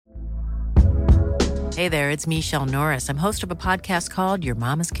Hey there, it's Michelle Norris. I'm host of a podcast called Your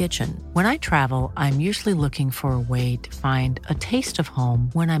Mama's Kitchen. When I travel, I'm usually looking for a way to find a taste of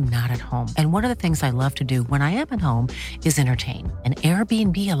home when I'm not at home. And one of the things I love to do when I am at home is entertain. And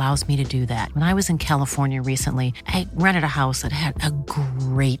Airbnb allows me to do that. When I was in California recently, I rented a house that had a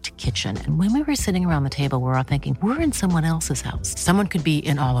great kitchen. And when we were sitting around the table, we were all thinking, we're in someone else's house. Someone could be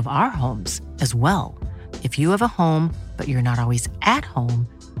in all of our homes as well. If you have a home, but you're not always at home,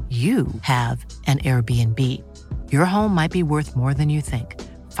 you have an Airbnb. Your home might be worth more than you think.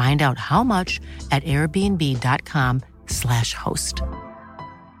 Find out how much at airbnb.com/host.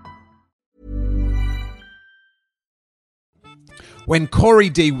 When Corey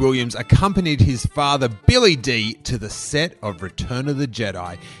D. Williams accompanied his father, Billy D., to the set of Return of the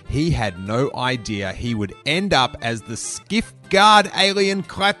Jedi, he had no idea he would end up as the skiff guard alien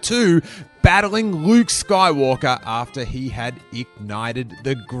Klaatu battling Luke Skywalker after he had ignited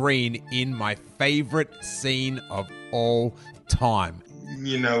the green in my favorite scene of all time.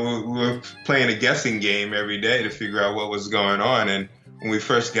 You know, we were playing a guessing game every day to figure out what was going on. And when we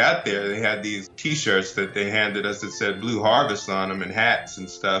first got there, they had these T-shirts that they handed us that said Blue Harvest on them and hats and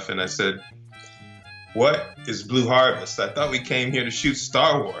stuff. And I said, what is Blue Harvest? I thought we came here to shoot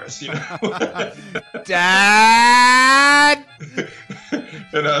Star Wars, you know? Dad!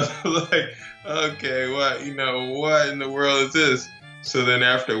 And I was like, okay, what in the world is this? So then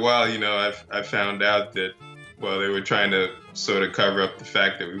after a while, you know, I found out that, well, they were trying to sort of cover up the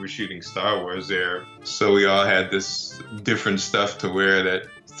fact that we were shooting Star Wars there. So we all had this different stuff to wear that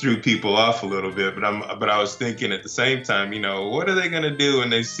threw people off a little bit. But I was thinking at the same time, you know, what are they going to do when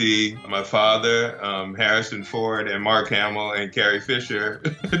they see my father, Harrison Ford, and Mark Hamill and Carrie Fisher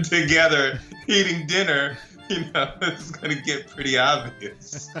together eating dinner? You know, it's going to get pretty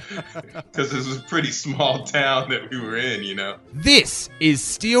obvious because this was a pretty small town that we were in, you know. This is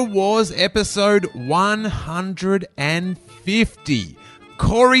Steele Wars episode 150.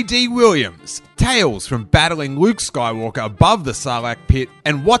 Corey D. Williams, tales from battling Luke Skywalker above the Sarlacc pit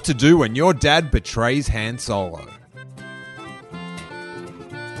and what to do when your dad betrays Han Solo.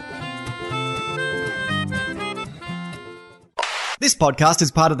 This podcast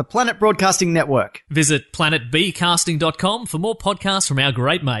is part of the Planet Broadcasting Network. Visit planetbcasting.com for more podcasts from our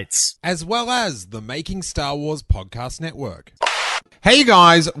great mates. As well as the Making Star Wars Podcast Network. Hey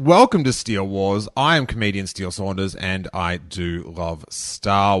guys, welcome to Steele Wars. I am comedian Steele Saunders and I do love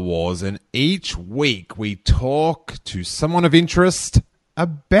Star Wars. And each week we talk to someone of interest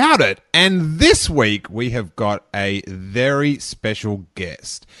about it. And this week we have got a very special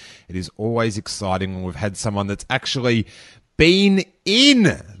guest. It is always exciting when we've had someone that's actually been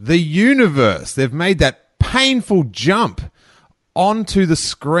in the universe. They've made that painful jump onto the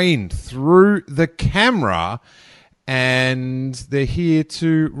screen through the camera, and they're here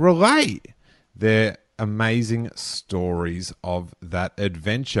to relay their amazing stories of that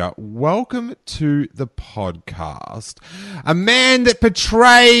adventure. Welcome to the podcast. A man that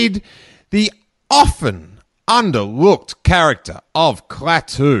portrayed the often underlooked character of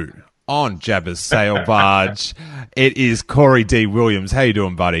Klaatu on Jabba's sail barge. It is Corey D. Williams. How you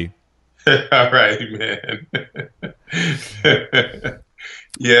doing, buddy? All right, man.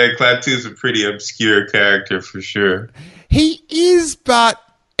 Yeah, Klaatu's a pretty obscure character for sure. He is, but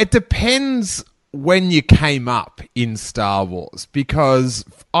it depends when you came up in Star Wars, because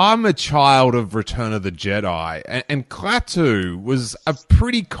I'm a child of Return of the Jedi, and Klaatu was a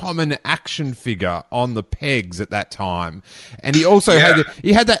pretty common action figure on the pegs at that time, and he also had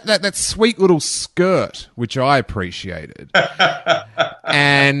that sweet little skirt, which I appreciated.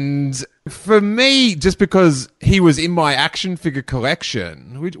 And for me, just because he was in my action figure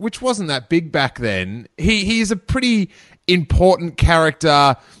collection, which wasn't that big back then, he's a pretty important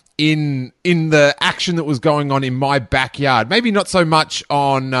character in the action that was going on in my backyard. Maybe not so much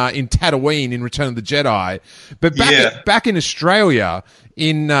on in Tatooine in Return of the Jedi, but back in Australia,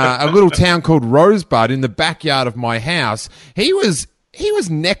 in a little town called Rosebud, in the backyard of my house, he was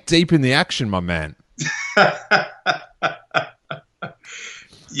neck deep in the action, my man.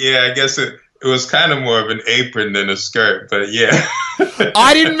 Yeah, I guess it was kind of more of an apron than a skirt, but yeah.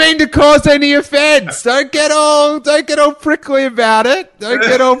 I didn't mean to cause any offense. Don't get all prickly about it.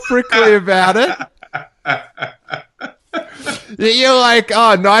 You're like,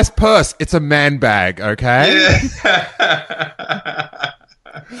 oh, nice purse. It's a man bag, okay? Yeah.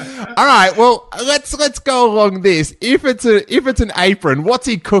 All right, well, let's go along this. If it's an apron, what's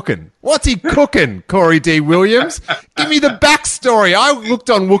he cooking? Corey D. Williams? Give me the backstory. I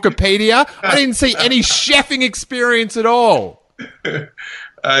looked on Wikipedia. I didn't see any chefing experience at all.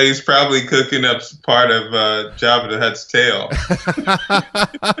 He's probably cooking up part of Jabba the Hutt's tail.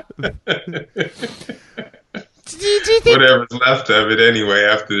 do you think whatever's left of it anyway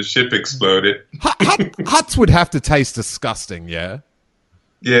after the ship exploded. Huts would have to taste disgusting, yeah?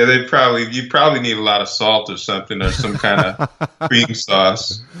 Yeah, you probably need a lot of salt or something, or some kind of cream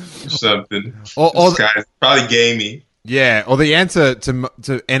sauce or something. Or This guy's probably gamey. Yeah, or the answer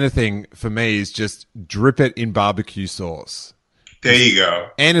to anything for me is just drip it in barbecue sauce. There you go.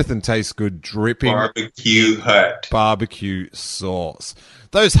 Anything tastes good dripping Barbecue Hut. barbecue sauce.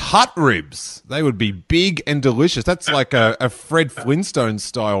 Those hut ribs, they would be big and delicious. That's like a Fred Flintstone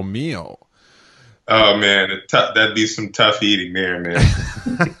style meal. Oh man, that'd be some tough eating there, man.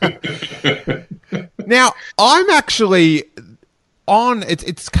 Now, I'm actually on.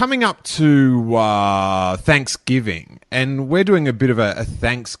 It's coming up to Thanksgiving, and we're doing a bit of a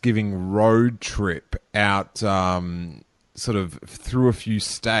Thanksgiving road trip out, sort of through a few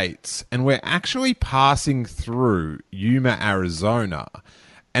states, and we're actually passing through Yuma, Arizona.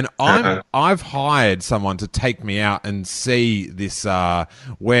 And I've hired someone to take me out and see this,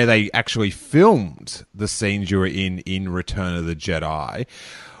 where they actually filmed the scenes you were in Return of the Jedi.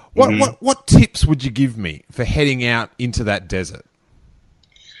 What tips would you give me for heading out into that desert?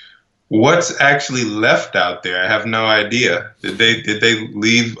 What's actually left out there? I have no idea. Did they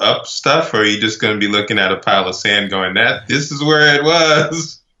leave up stuff, or are you just going to be looking at a pile of sand going, this is where it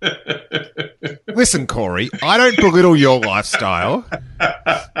was? Listen, Corey, I don't belittle your lifestyle.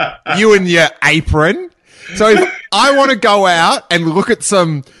 You and your apron. So if I want to go out and look at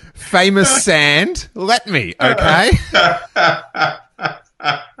some famous sand, let me, okay? I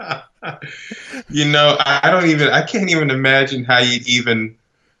can't even imagine how you'd even,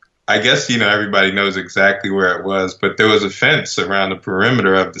 I guess, everybody knows exactly where it was, but there was a fence around the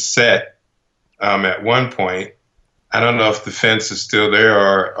perimeter of the set at one point. I don't know if the fence is still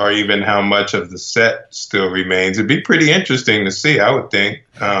there or even how much of the set still remains. It'd be pretty interesting to see, I would think.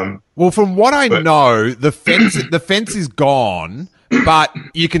 Well, from what I know, the fence is gone, but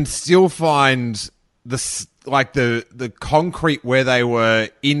you can still find the concrete where they were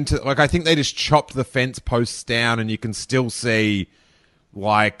into. Like, I think they just chopped the fence posts down, and you can still see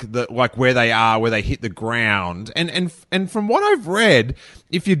where they are, where they hit the ground. And from what I've read,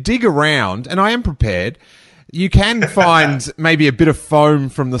 if you dig around, and I am prepared, you can find maybe a bit of foam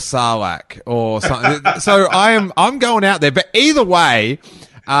from the Sarlacc or something. So I'm going out there. But either way,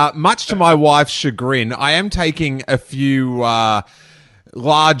 much to my wife's chagrin, I am taking a few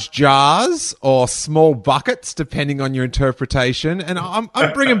large jars or small buckets, depending on your interpretation, and I'm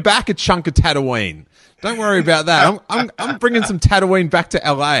bringing back a chunk of Tatooine. Don't worry about that. I'm bringing some Tatooine back to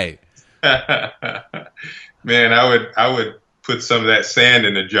LA. Man, I would put some of that sand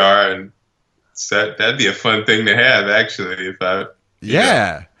in a jar, and that'd be a fun thing to have, actually. If I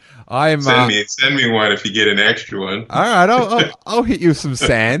I'm send me one if you get an extra one. All right, I'll hit you with some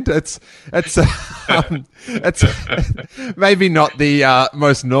sand. It's maybe not the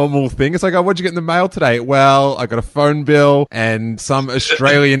most normal thing. It's like, oh, what'd you get in the mail today? Well, I got a phone bill, and some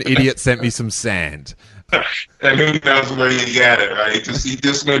Australian idiot sent me some sand. And who knows where you got it, right? He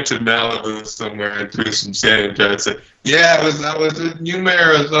just went to Malibu somewhere and threw some sand and tried to say, "Yeah, I was in Yuma,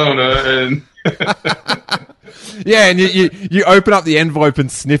 Arizona," and yeah, and you open up the envelope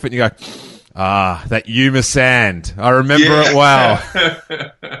and sniff it, and you go, that Yuma sand. I remember it well.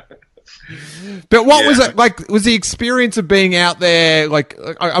 But what was it like? Was the experience of being out there, like,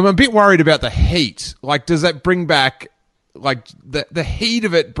 I'm a bit worried about the heat. Like, does that bring back, like, the heat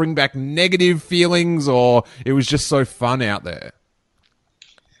of it bring back negative feelings, or it was just so fun out there?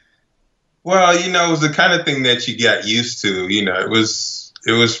 Well, it was the kind of thing that you got used to. It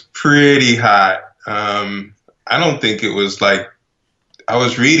was pretty hot. I don't think it was like, I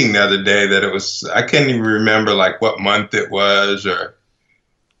was reading the other day that it was, I can't even remember like what month it was, or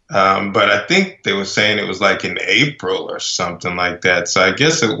but I think they were saying it was like in April or something like that. So I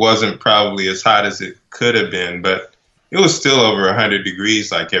guess it wasn't probably as hot as it could have been, but it was still over 100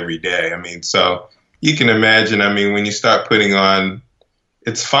 degrees like every day. I mean, so you can imagine, when you start putting on,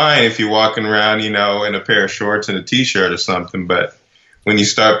 it's fine if you're walking around, in a pair of shorts and a t-shirt or something, but when you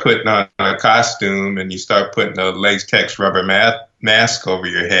start putting on a costume and you start putting a latex rubber mask over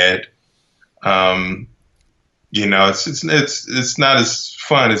your head, it's not as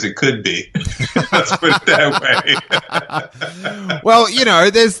fun as it could be. Let's put it that way. Well,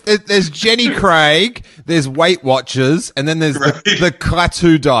 there's Jenny Craig, there's Weight Watchers, and then there's the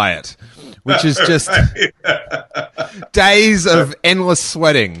Klaatu diet, which is just days of endless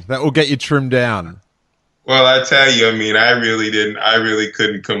sweating that will get you trimmed down. Well, I tell you, I really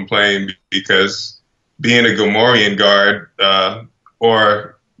couldn't complain, because being a Gamorrean guard,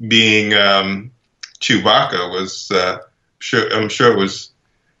 or being Chewbacca was, I'm sure it was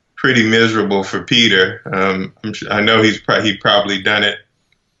pretty miserable for Peter. I know he probably done it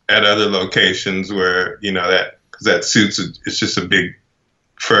at other locations where, because that suit's it's just a big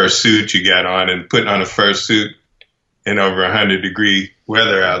fur suit you got on, and putting on a fur suit in over 100-degree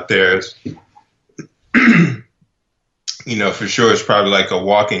weather out there is, for sure it's probably like a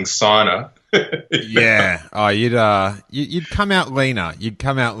walking sauna. Yeah. Oh, you'd come out leaner. You'd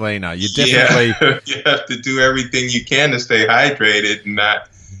definitely. Yeah. You have to do everything you can to stay hydrated and not,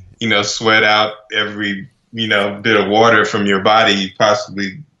 sweat out every, bit of water from your body you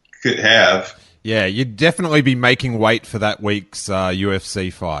possibly could have. Yeah, you'd definitely be making weight for that week's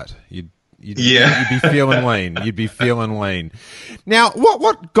UFC fight. You'd be feeling lean. You'd be feeling lean. Now,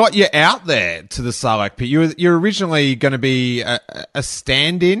 what got you out there to the Sarlacc pit? You're originally going to be a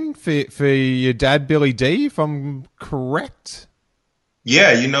stand-in for your dad, Billy D, if I'm correct?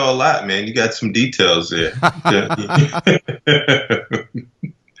 Yeah, you know a lot, man. You got some details there.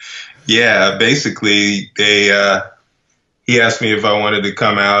 Yeah, basically, he asked me if I wanted to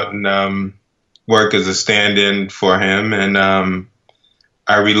come out and work as a stand-in for him, and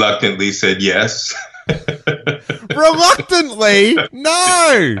I reluctantly said yes. Reluctantly?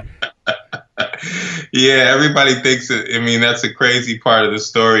 No! Yeah, everybody thinks that's a crazy part of the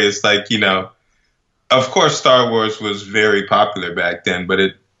story. It's like, of course Star Wars was very popular back then, but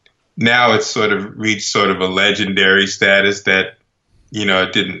now it's sort of reached sort of a legendary status that,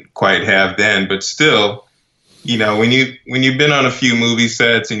 it didn't quite have then. But still, when you've been on a few movie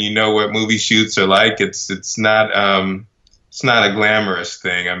sets and you know what movie shoots are like, it's not a glamorous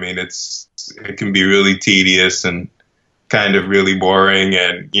thing. I mean, it can be really tedious and kind of really boring,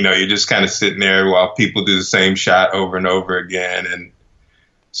 and you're just kind of sitting there while people do the same shot over and over again. And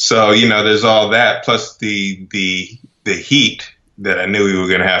so there's all that, plus the heat that I knew we were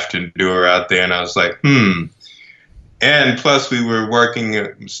going to have to endure out there, and I was like, And plus we were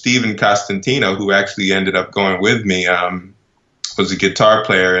working, Stephen Costantino, who actually ended up going with me, was a guitar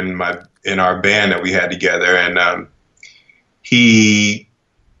player in our band that we had together, and he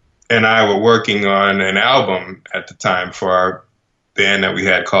and I were working on an album at the time for our band that we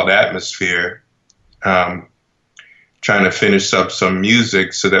had called Atmosphere, trying to finish up some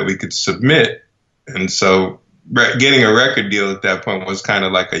music so that we could submit. And so getting a record deal at that point was kind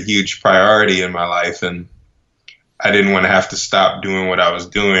of like a huge priority in my life, and I didn't want to have to stop doing what I was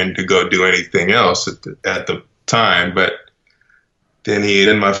doing to go do anything else at the time. But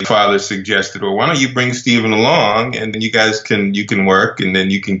then my father suggested, well, why don't you bring Stephen along, and then you can work, and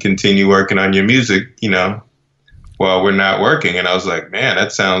then you can continue working on your music, while we're not working. And I was like, man,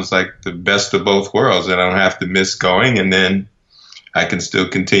 that sounds like the best of both worlds. I don't have to miss going, and then I can still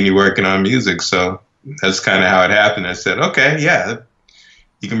continue working on music. So that's kind of how it happened. I said, okay, yeah,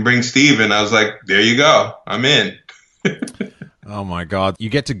 you can bring Stephen. I was like, there you go, I'm in. Oh my God. You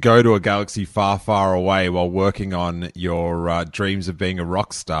get to go to a galaxy far, far away while working on your dreams of being a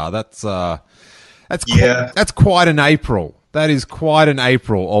rock star. That's quite an April. That is quite an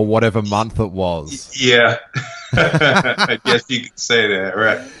April, or whatever month it was. Yeah. I guess you could say that,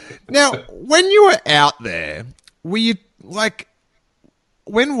 right? Now, when you were out there, were you like,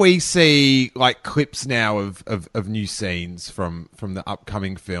 when we see like clips now of new scenes from the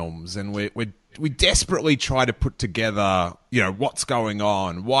upcoming films, and we desperately try to put together, what's going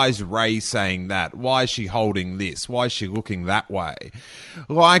on? Why is Rey saying that? Why is she holding this? Why is she looking that way?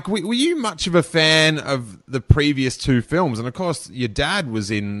 Like, were you much of a fan of the previous two films? And of course, your dad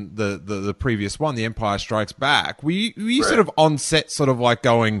was in the previous one, The Empire Strikes Back. Were you right, sort of on set, sort of like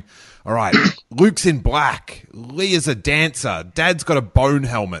going, all right, Luke's in black, Leia's a dancer, Dad's got a bone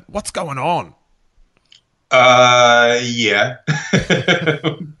helmet. What's going on? Yeah,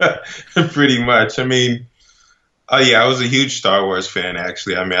 pretty much. I mean, I was a huge Star Wars fan,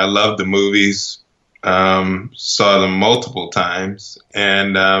 actually. I mean, I loved the movies, saw them multiple times.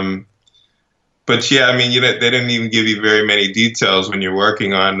 And, but yeah, I mean, they didn't even give you very many details when you're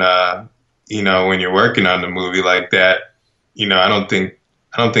working on, when you're working on the movie like that. I don't think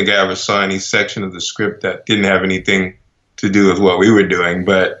I ever saw any section of the script that didn't have anything to do with what we were doing,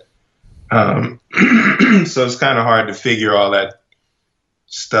 but, so it's kind of hard to figure all that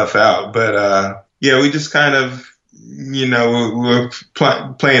stuff out. But we just kind of, we were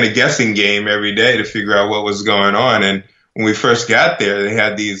playing a guessing game every day to figure out what was going on. And when we first got there, they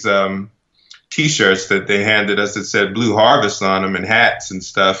had these T-shirts that they handed us that said Blue Harvest on them, and hats and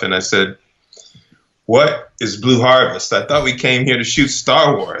stuff. And I said, what is Blue Harvest? I thought we came here to shoot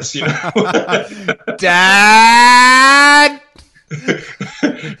Star Wars, Dad!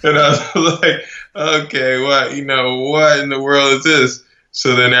 And I was like, okay, what in the world is this?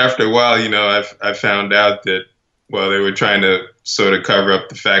 So then after a while, I found out that, well, they were trying to sort of cover up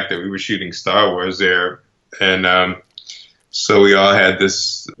the fact that we were shooting Star Wars there. And so we all had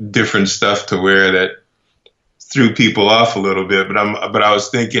this different stuff to wear that threw people off a little bit. But I was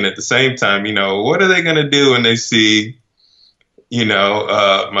thinking at the same time, what are they going to do when they see,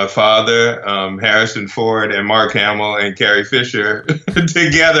 my father, Harrison Ford, and Mark Hamill and Carrie Fisher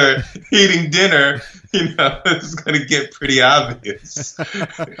together eating dinner? It's going to get pretty obvious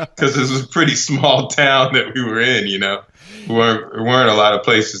because this was a pretty small town that we were in. There weren't a lot of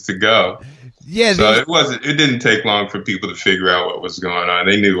places to go. Yeah, so it didn't take long for people to figure out what was going on.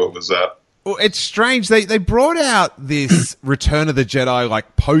 They knew what was up. Well, it's strange. They brought out this Return of the Jedi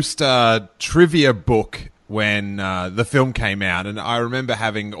poster trivia book when the film came out, and I remember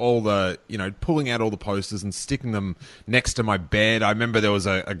having all the pulling out all the posters and sticking them next to my bed. I remember there was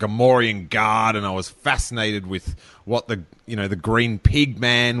a Gamorrean guard, and I was fascinated with what the Green Pig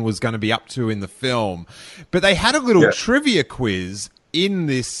Man was going to be up to in the film. But they had a little trivia quiz in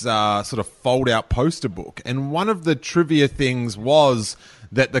this sort of fold-out poster book, and one of the trivia things was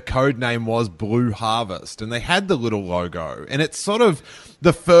that the code name was Blue Harvest, and they had the little logo, and it's sort of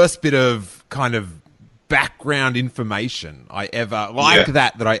the first bit of kind of background information I ever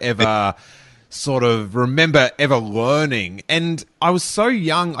that I ever sort of remember ever learning. And I was so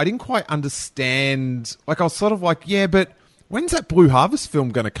young, I didn't quite understand. I was sort of yeah, but when's that Blue Harvest film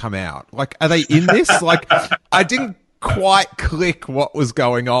going to come out? Are they in this? I didn't quite click what was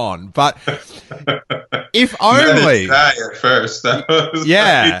going on. But if only at first,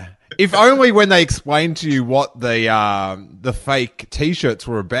 yeah. If only when they explained to you what the fake T-shirts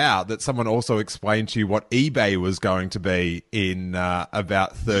were about, that someone also explained to you what eBay was going to be in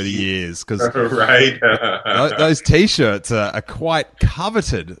about 30 years. Because right. those T-shirts are quite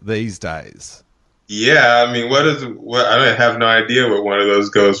coveted these days. Yeah, I mean, I have no idea what one of those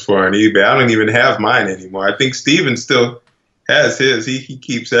goes for on eBay. I don't even have mine anymore. I think Steven still has his. He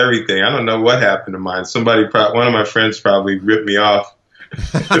keeps everything. I don't know what happened to mine. One of my friends probably ripped me off.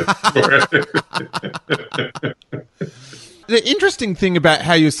 The interesting thing about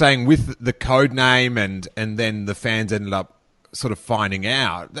how you're saying with the code name and then the fans ended up sort of finding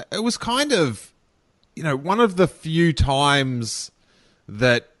out, it was kind of, one of the few times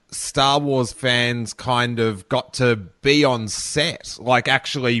that Star Wars fans kind of got to be on set,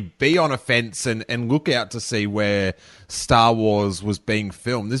 actually be on a fence and look out to see where Star Wars was being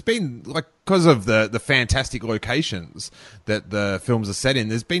filmed. There's been, because of the fantastic locations that the films are set in,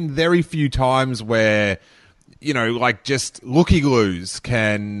 there's been very few times where, just looky-loos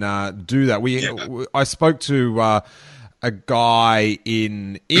can do that. I spoke to a guy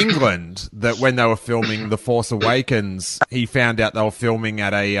in England that when they were filming The Force Awakens, he found out they were filming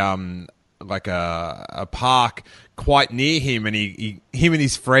at a park quite near him, and him and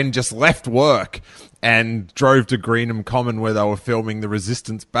his friend just left work and drove to Greenham Common where they were filming the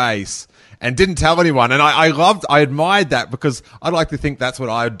Resistance base and didn't tell anyone. And I admired that, because I'd like to think that's what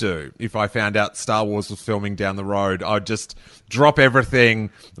I'd do if I found out Star Wars was filming down the road. I'd just drop everything,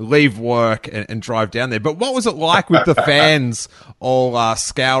 leave work, and drive down there. But what was it like with the fans all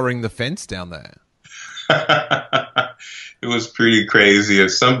scouring the fence down there? It was pretty crazy.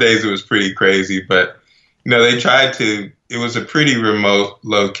 Some days it was pretty crazy, but they tried to. It was a pretty remote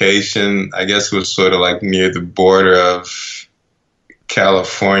location. I guess it was sort of near the border of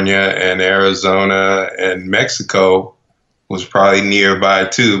California and Arizona, and Mexico was probably nearby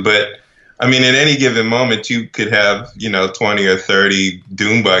too. But I mean, at any given moment, you could have 20 or 30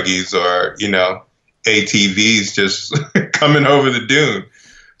 dune buggies or ATVs just coming over the dune.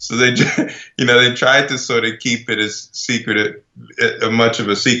 So they tried to sort of keep it as secret, as much of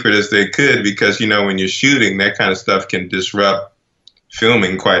a secret as they could, because, when you're shooting, that kind of stuff can disrupt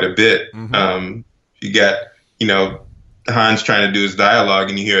filming quite a bit. Mm-hmm. You got, Han's trying to do his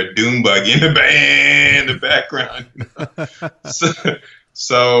dialogue and you hear a dune buggy in the background.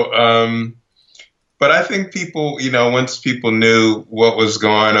 But I think people, once people knew what was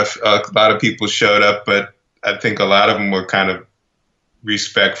going on, a lot of people showed up, but I think a lot of them were kind of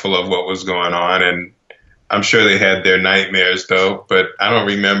respectful of what was going on, and I'm sure they had their nightmares though, but I don't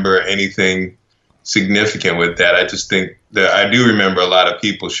remember anything significant with that. I just think that I do remember a lot of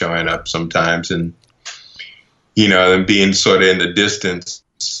people showing up sometimes and them being sort of in the distance.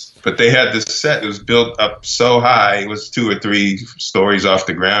 But they had this set that was built up so high, it was 2 or 3 stories off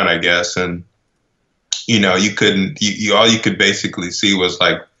the ground, I guess, and you couldn't, all you could basically see was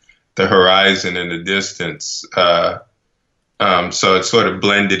the horizon in the distance. So it sort of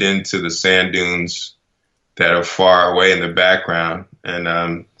blended into the sand dunes that are far away in the background.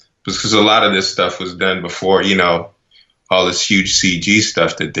 And because a lot of this stuff was done before, all this huge CG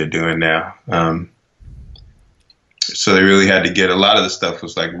stuff that they're doing now. So they really had to get a lot of the stuff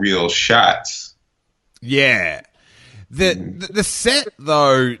was like real shots. Yeah. The set,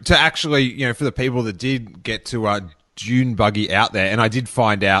 though, to actually, for the people that did get to dune buggy out there, and I did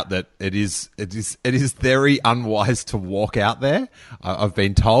find out that it is very unwise to walk out there. I've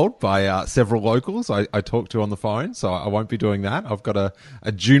been told by several locals I talked to on the phone, so I won't be doing that. I've got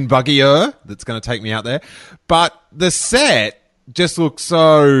a dune buggier that's going to take me out there. But the set just looks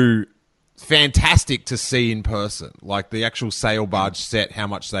so fantastic to see in person, like the actual sail barge set, how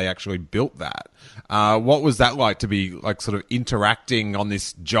much they actually built that. What was that like to be like sort of interacting on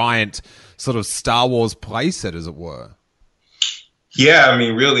this giant sort of Star Wars playset, as it were? Yeah, I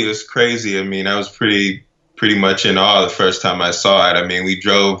mean, really, it was crazy. I mean, I was pretty much in awe the first time I saw it. I mean,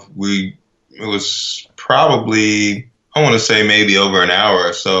 it was probably, I want to say maybe over an hour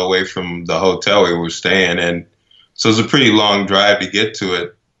or so away from the hotel we were staying in. So it was a pretty long drive to get to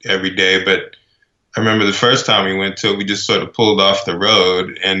it every day. But I remember the first time we went to it, we just sort of pulled off the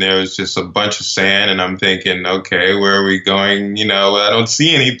road and there was just a bunch of sand. And I'm thinking, okay, where are we going? I don't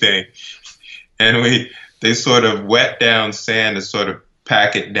see anything. And they sort of wet down sand to sort of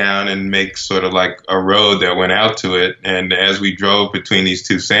pack it down and make sort of like a road that went out to it. And as we drove between these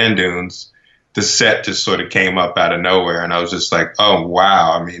two sand dunes, the set just sort of came up out of nowhere. And I was just like, oh,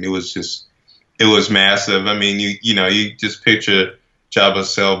 wow. I mean, it was massive. I mean, you just picture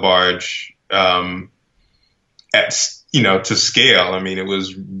Jabba's sail barge to scale. I mean, it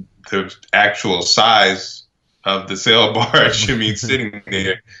was the actual size of the sail barge. I mean, sitting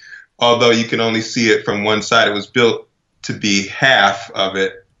there. Although you can only see it from one side, it was built to be half of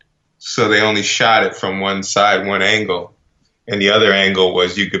it. So they only shot it from one side, one angle. And the other angle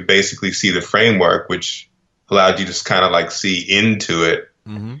was you could basically see the framework, which allowed you to kind of like see into it.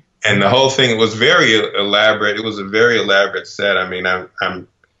 Mm-hmm. And the whole thing was very elaborate. It was a very elaborate set. I mean, I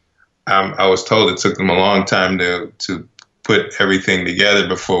was told it took them a long time to put everything together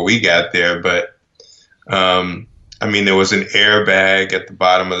before we got there. But, I mean, there was an airbag at the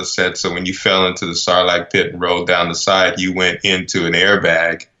bottom of the set. So when you fell into the Sarlacc pit and rolled down the side, you went into an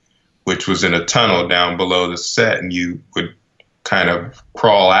airbag, which was in a tunnel down below the set. And you would kind of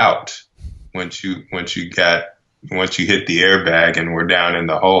crawl out once you hit the airbag and were down in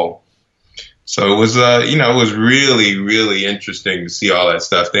the hole. So it was, it was really, really interesting to see all that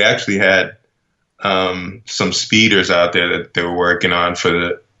stuff. They actually had some speeders out there that they were working on for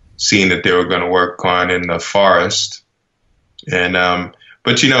the scene that they were going to work on in the forest. And,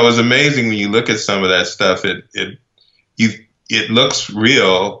 but it was amazing when you look at some of that stuff, it looks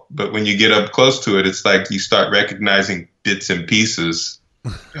real, but when you get up close to it, it's like you start recognizing bits and pieces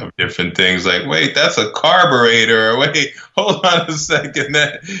of different things. Like, wait, that's a carburetor. Wait, hold on a second.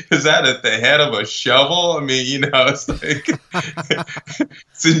 Is that at the head of a shovel? I mean, it's like,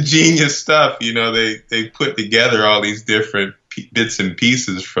 it's ingenious stuff. They put together all these different bits and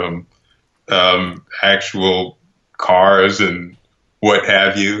pieces from actual cars and what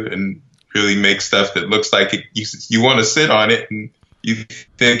have you, and really make stuff that looks like it, you want to sit on it and you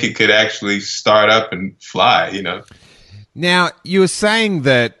think it could actually start up and fly. Now, you were saying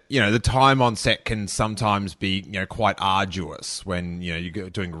that, the time on set can sometimes be, quite arduous when, you're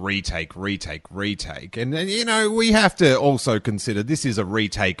doing retake. And, we have to also consider this is a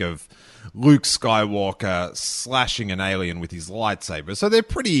retake of Luke Skywalker slashing an alien with his lightsaber. So they're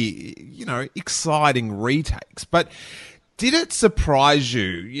pretty, exciting retakes. But did it surprise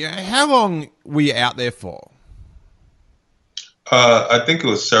you? How long were you out there for? I think it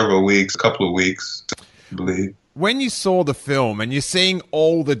was several weeks, a couple of weeks, I believe. When you saw the film and you're seeing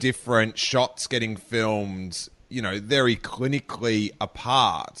all the different shots getting filmed, very clinically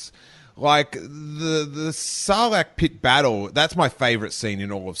apart, like the Sarlacc pit battle, that's my favorite scene in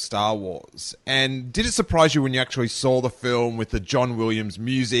all of Star Wars. And did it surprise you when you actually saw the film with the John Williams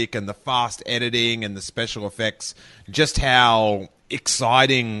music and the fast editing and the special effects, just how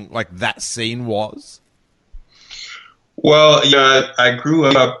exciting like that scene was? Well, I grew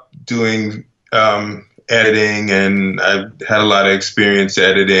up doing editing, and I had a lot of experience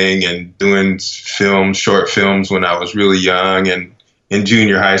editing and doing short films when I was really young. And in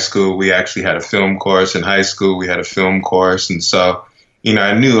junior high school, we actually had a film course. In high school, we had a film course. And so,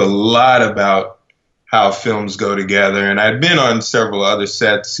 I knew a lot about how films go together. And I'd been on several other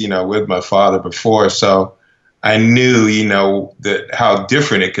sets, with my father before. So I knew, that how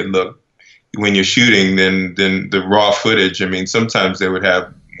different it could look when you're shooting than the raw footage. I mean, sometimes they would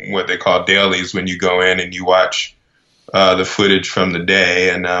have what they call dailies when you go in and you watch the footage from the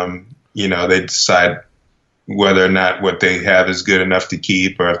day, and they decide whether or not what they have is good enough to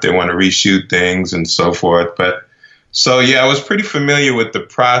keep, or if they want to reshoot things and so forth. But so I was pretty familiar with the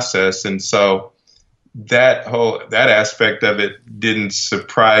process, and so that aspect of it didn't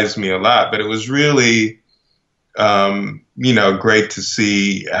surprise me a lot, but it was really, great to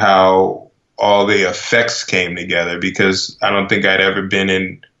see how all the effects came together, because I don't think I'd ever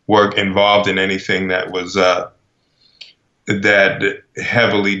been involved in anything that was that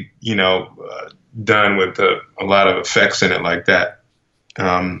heavily, done with a lot of effects in it like that.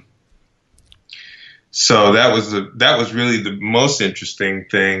 So that was really the most interesting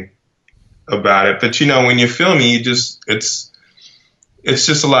thing about it. But when you're filming, it's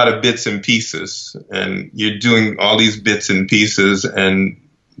just a lot of bits and pieces, and you're doing all these bits and pieces, and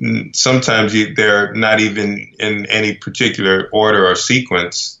sometimes they're not even in any particular order or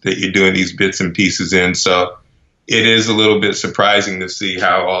sequence that you're doing these bits and pieces in. So it is a little bit surprising to see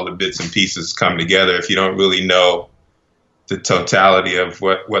how all the bits and pieces come together if you don't really know the totality of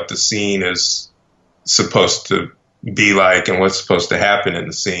what the scene is supposed to be like and what's supposed to happen in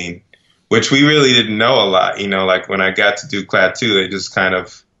the scene, which we really didn't know a lot. Like when I got to do Klaatu, they just kind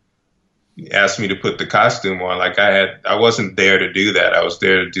of asked me to put the costume on. Like I wasn't there to do that. I was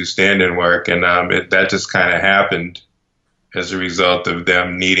there to do stand-in work, and that just kind of happened as a result of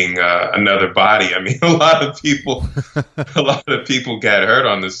them needing another body. I mean, a lot of people got hurt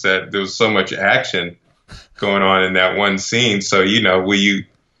on the set. There was so much action going on in that one scene. So, where you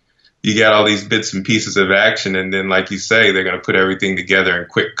got all these bits and pieces of action, and then, like you say, they're going to put everything together in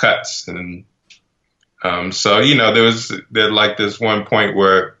quick cuts. And so, there's like this one point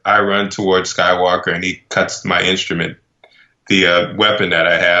where I run towards Skywalker and he cuts my instrument, the weapon that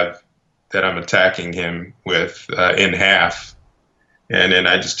I have that I'm attacking him with, in half. And then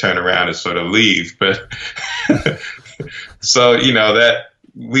I just turn around and sort of leave. But so, that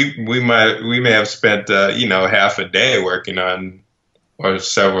we may have spent, half a day working on, or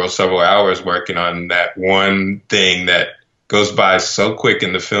several hours working on that one thing that goes by so quick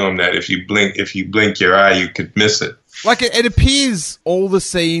in the film that if you blink your eye, you could miss it. Like, it appears all the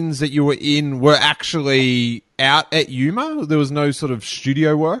scenes that you were in were actually out at Yuma. There was no sort of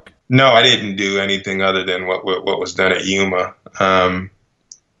studio work. No, I didn't do anything other than what was done at Yuma.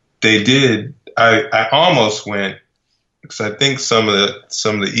 They did. I almost went, because I think some of the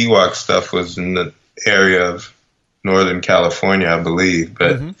Ewok stuff was in the area of Northern California, I believe.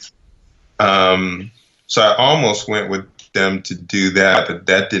 But so I almost went with them to do that, but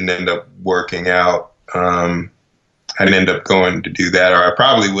that didn't end up working out. I didn't end up going to do that, or I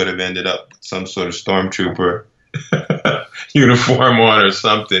probably would have ended up with some sort of stormtrooper uniform on or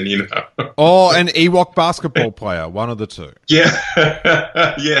something, Or an Ewok basketball player, one of the two. Yeah,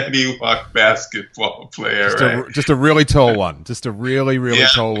 yeah, an Ewok basketball player, just a really tall one. Just a really, really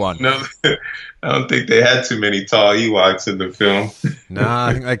tall one. No, I don't think they had too many tall Ewoks in the film. Nah,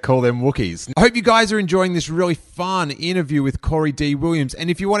 I think they call them Wookiees. I hope you guys are enjoying this really fun interview with Corey D. Williams. And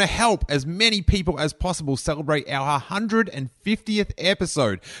if you want to help as many people as possible celebrate our 150th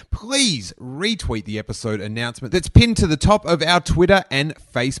episode, please retweet the episode announcement that's pinned to the top of our Twitter and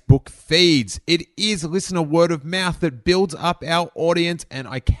Facebook feeds. It is listener word of mouth that builds up our audience, and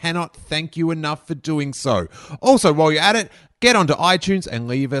I cannot thank you enough for doing so. Also, while you're at it, get onto iTunes and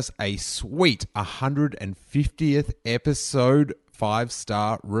leave us a sweet 150th episode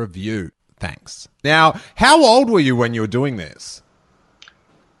 5-star review. Thanks. Now, how old were you when you were doing this?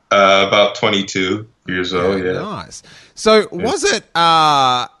 About 22 years old, yeah. Nice. So was it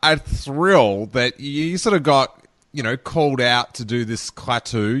a thrill that you sort of got, called out to do this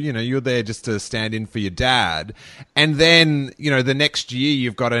Klaatu? You're there just to stand in for your dad. And then, the next year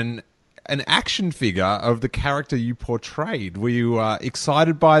you've got an action figure of the character you portrayed. Were you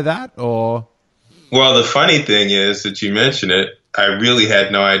excited by that, or? Well, the funny thing is that you mentioned it. I really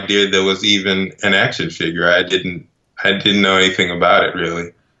had no idea there was even an action figure. I didn't know anything about it,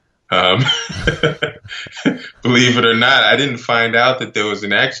 really. Believe it or not, I didn't find out that there was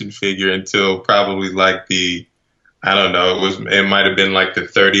an action figure until probably like it might have been like the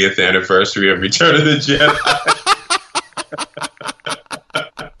 30th anniversary of Return of the Jedi.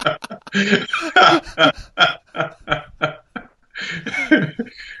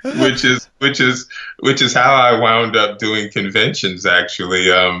 which is how I wound up doing conventions,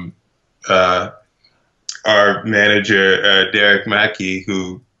 actually. Our manager, Derek Mackey,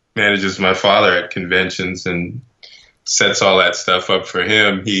 who manages my father at conventions and sets all that stuff up for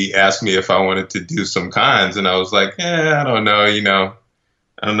him, he asked me if I wanted to do some cons, and I was like, I don't know, I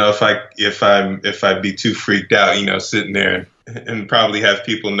don't know if I'd be too freaked out, sitting there and probably have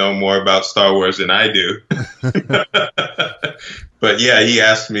people know more about Star Wars than I do. But yeah, he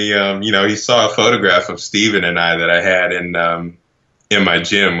asked me, he saw a photograph of Steven and I that I had in my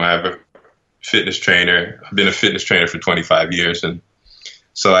gym. I have a fitness trainer. I've been a fitness trainer for 25 years, and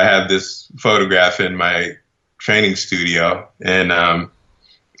So I have this photograph in my training studio, and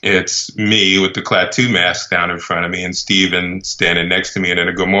it's me with the Klaatu mask down in front of me, and Steven standing next to me in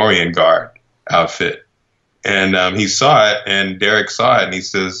a Gomorian guard outfit. And he saw it, and Derek saw it, and he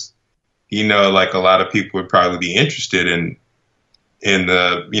says, like a lot of people would probably be interested in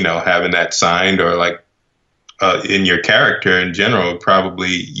the, having that signed, or like in your character in general.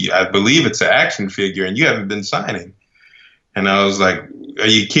 Probably, I believe it's an action figure, and you haven't been signing. And I was like, are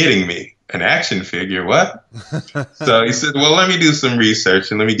you kidding me? An action figure? What? So he said, well, let me do some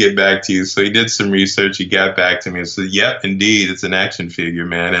research and let me get back to you. So he did some research. He got back to me and said, yep, indeed, it's an action figure,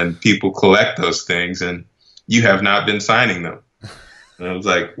 man. And people collect those things, and you have not been signing them. And I was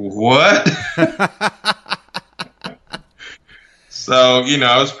like, what? So,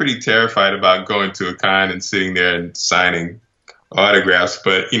 I was pretty terrified about going to a con and sitting there and signing autographs.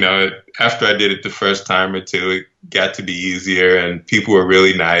 But, after I did it the first time or two, it got to be easier, and people were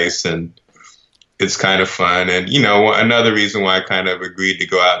really nice, and it's kind of fun. And, another reason why I kind of agreed to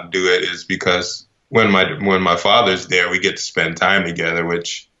go out and do it is because when my father's there, we get to spend time together,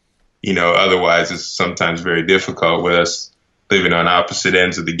 which, otherwise is sometimes very difficult with us living on opposite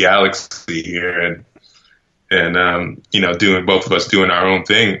ends of the galaxy here, and doing, both of us doing our own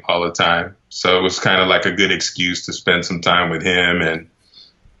thing all the time. So it was kind of like a good excuse to spend some time with him, and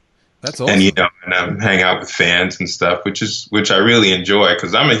that's awesome. And hang out with fans and stuff, which I really enjoy,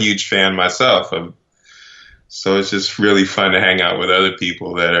 because I'm a huge fan myself. So it's just really fun to hang out with other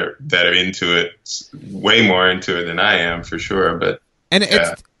people that are into it, way more into it than I am, for sure. But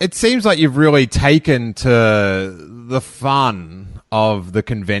it seems like you've really taken to the fun of the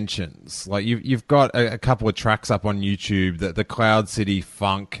conventions. Like you've got a couple of tracks up on YouTube, the Cloud City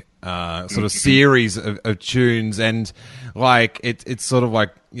Funk sort of series of tunes, and like it's sort of like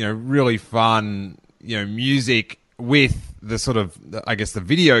really fun music with the sort of, I guess the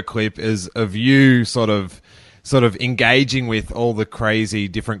video clip is of you sort of engaging with all the crazy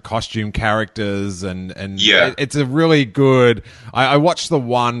different costume characters, and yeah, it's a really good. I watched the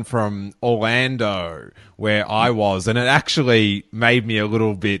one from Orlando where I was, and it actually made me a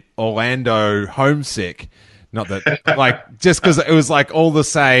little bit Orlando homesick. Not that, like, just because it was like all the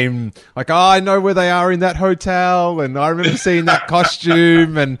same, like, oh, I know where they are in that hotel, and I remember seeing that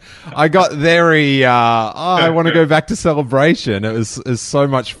costume, and I got very, I want to go back to Celebration. It was so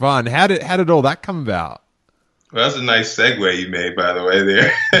much fun. How did all that come about? Well, that's a nice segue you made, by the way,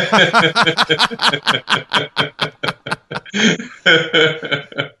 there.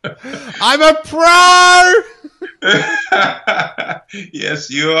 I'm a pro! Yes,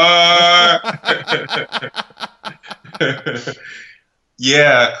 you are.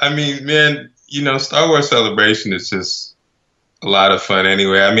 Yeah, I mean, man, Star Wars Celebration is just a lot of fun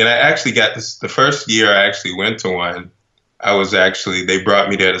anyway. I mean, I actually got this, the first year I actually went to one, they brought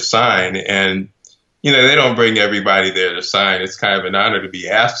me there to sign, and they don't bring everybody there to sign. It's kind of an honor to be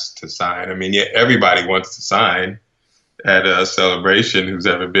asked to sign. I mean, everybody wants to sign at a Celebration who's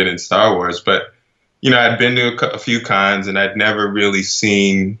ever been in Star Wars. But, I'd been to a few cons, and I'd never really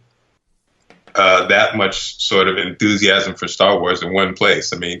seen that much sort of enthusiasm for Star Wars in one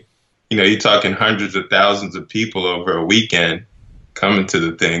place. I mean, you're talking hundreds of thousands of people over a weekend coming to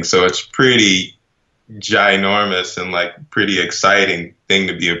the thing. So it's pretty ginormous and like pretty exciting thing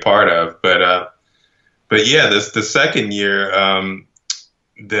to be a part of. But yeah, the second year I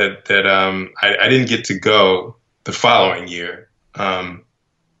didn't get to go the following year. They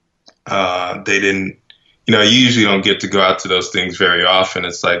didn't, you usually don't get to go out to those things very often.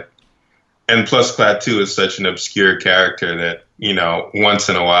 It's like, and plus Klaatu is such an obscure character that, once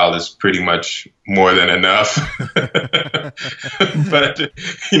in a while is pretty much more than enough. But,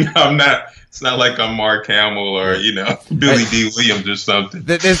 it's not like I'm Mark Hamill or, Billy D. Williams or something.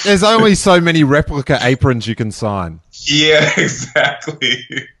 There's only so many replica aprons you can sign. Yeah, exactly.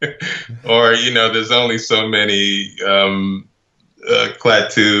 Or, there's only so many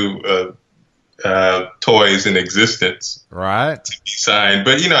Klaatu toys in existence. Right. To be signed.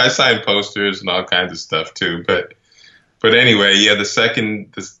 But, I signed posters and all kinds of stuff too. But anyway, yeah,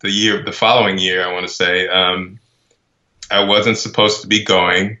 the following year, I want to say, I wasn't supposed to be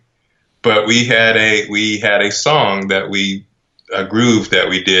going. But we had a song that a groove that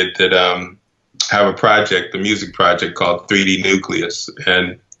we did that have a music project called 3D Nucleus.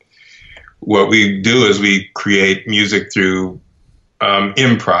 And what we do is we create music through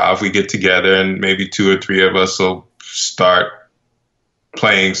improv. We get together and maybe two or three of us will start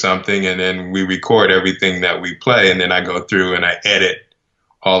playing something, and then we record everything that we play, and then I go through and I edit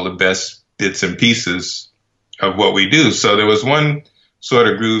all the best bits and pieces of what we do. So there was one sort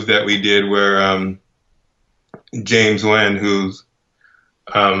of groove that we did where James Wen, who's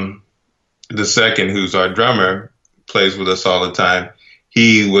the second, who's our drummer, plays with us all the time.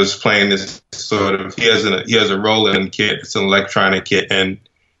 He was playing this sort of, he has a Roland kit. It's an electronic kit, and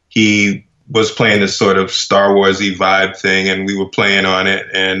he was playing this sort of Star Wars-y vibe thing, and we were playing on it,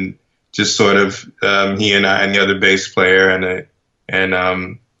 and just sort of he and I and the other bass player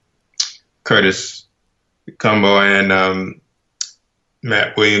and Curtis Cumbo and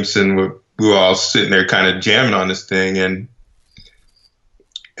Matt Williamson we were all sitting there kind of jamming on this thing, and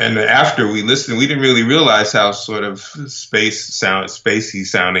after we listened, we didn't really realize how sort of spacey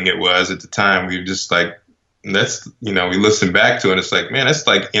sounding it was at the time. We were just like, we listened back to it, and it's like, man, that's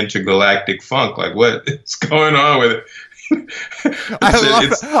like intergalactic funk. Like, what is going on with it?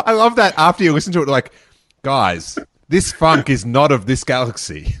 I love that after you listen to it, like, guys, this funk is not of this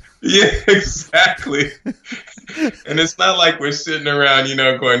galaxy. Yeah, exactly. And it's not like we're sitting around,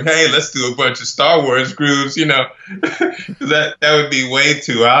 going, hey, let's do a bunch of Star Wars grooves, that would be way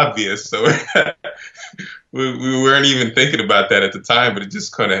too obvious. So we weren't even thinking about that at the time, but it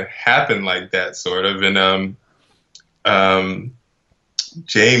just kind of happened like that, sort of. And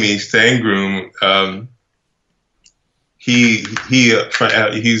Jamie Stangroom, he's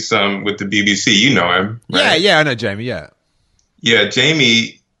with the BBC. You know him, right? Yeah, I know Jamie. Yeah.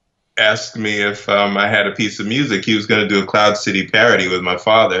 Jamie asked me if I had a piece of music. He was going to do a Cloud City parody with my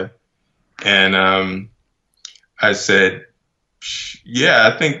father, and I said, "Yeah,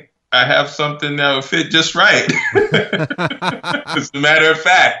 I think I have something that would fit just right." As a matter of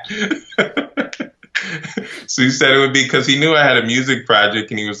fact. So he said it would be, because he knew I had a music project,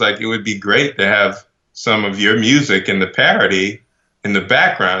 and he was like, it would be great to have some of your music in the parody in the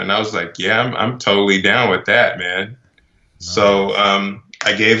background. And I was like, yeah, I'm totally down with that, man. Nice. So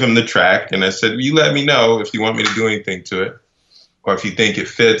I gave him the track, and I said, you let me know if you want me to do anything to it, or if you think it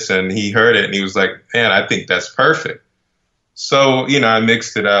fits. And he heard it, and he was like, man, I think that's perfect. So, I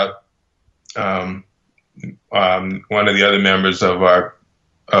mixed it up. One of the other members of our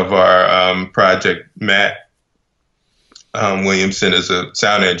project, Matt Williamson, is a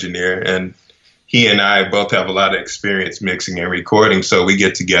sound engineer, and he and I both have a lot of experience mixing and recording. So we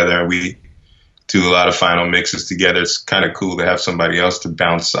get together and we do a lot of final mixes together. It's kind of cool to have somebody else to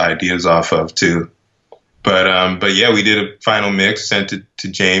bounce ideas off of too. But yeah, we did a final mix, sent it to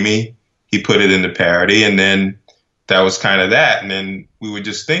Jamie. He put it in the parody, and then that was kind of that. And then we were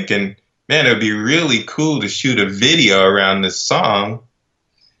just thinking, man, it would be really cool to shoot a video around this song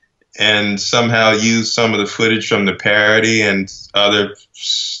and somehow use some of the footage from the parody and other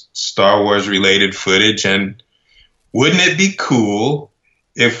Star Wars related footage. And wouldn't it be cool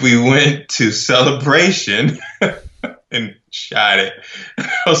if we went to Celebration and shot it? I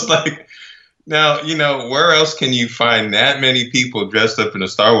was like, now, where else can you find that many people dressed up in a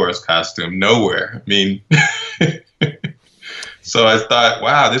Star Wars costume? Nowhere. I mean, so I thought,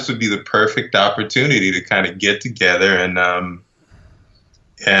 wow, this would be the perfect opportunity to kind of get together and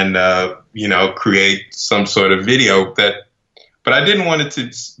create some sort of video but I didn't want it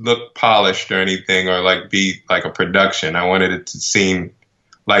to look polished or anything, or like be like a production. I wanted it to seem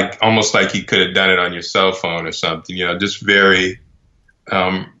like almost like you could have done it on your cell phone or something, just very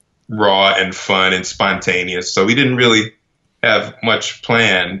raw and fun and spontaneous. So we didn't really have much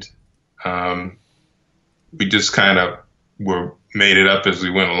planned. We just kind of made it up as we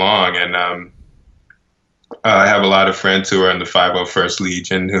went along. And I have a lot of friends who are in the 501st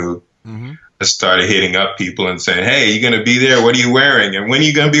Legion who started hitting up people and saying, hey, are you going to be there? What are you wearing? And when are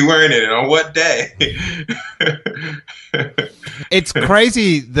you going to be wearing it? And on what day? It's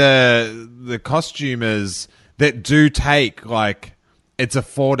crazy, the costumers that do take, like, it's a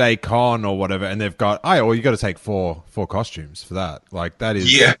 4-day con or whatever, and they've got, you got to take four costumes for that. Like, that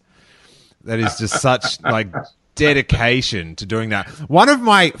is just such, like, dedication to doing that. One of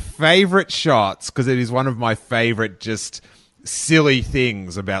my favorite shots, because it is one of my favorite just silly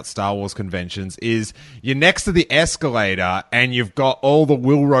things about Star Wars conventions, is you're next to the escalator and you've got all the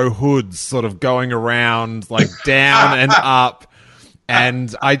Wilro hoods sort of going around, like, down and up.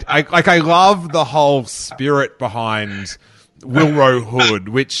 And I love the whole spirit behind Wilro Hood,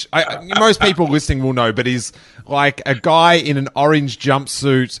 which most people listening will know, but he's like a guy in an orange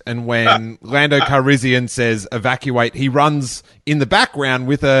jumpsuit, and when Lando Calrissian says evacuate, he runs in the background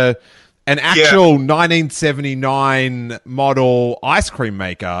with an actual 1979 model ice cream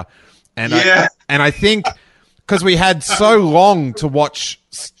maker. And I think because we had so long to watch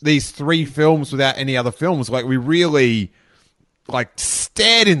these 3 films without any other films, like, we really, like,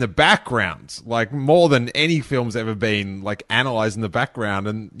 stared in the background, like, more than any film's ever been, like, analyzed in the background.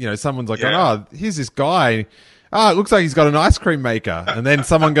 And, someone's like, here's this guy. It looks like he's got an ice cream maker. And then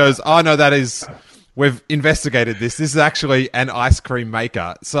someone goes, oh, no, that is we've investigated this. This is actually an ice cream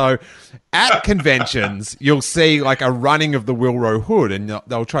maker. So at conventions, you'll see like a running of the Wilro Hood, and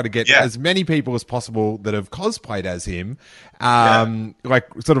they'll try to get as many people as possible that have cosplayed as him, like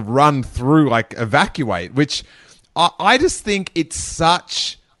sort of run through, like evacuate, which I just think it's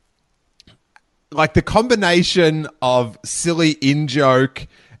such like the combination of silly in-joke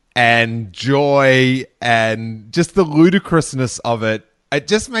and joy and just the ludicrousness of it. It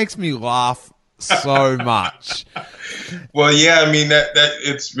just makes me laugh so much. Well, yeah, I mean, that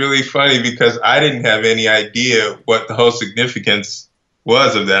it's really funny because I didn't have any idea what the whole significance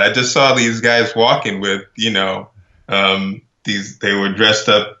was of that. I just saw these guys walking with, they were dressed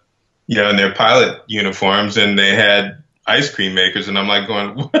up, in their pilot uniforms, and they had ice cream makers, and I'm like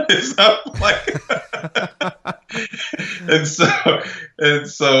going, what is up? Like, and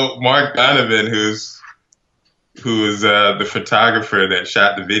so Mark Donovan, who is the photographer that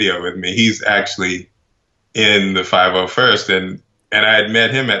shot the video with me, he's actually in the 501st, and I had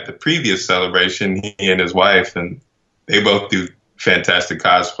met him at the previous celebration, he and his wife, and they both do fantastic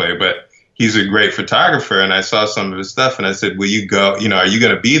cosplay, but he's a great photographer, and I saw some of his stuff, and I said, will you go, are you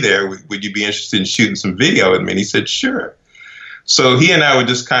going to be there? Would you be interested in shooting some video with me? And he said, sure. So he and I were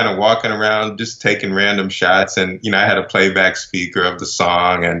just kind of walking around, just taking random shots, and, I had a playback speaker of the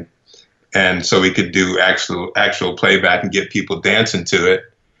song, and so we could do actual playback and get people dancing to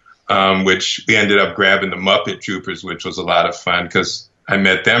it, which we ended up grabbing the Muppet Troopers, which was a lot of fun because I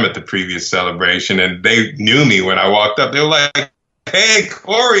met them at the previous celebration, and they knew me when I walked up. They were like, hey,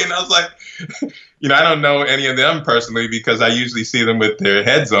 Corey. And I was like, I don't know any of them personally because I usually see them with their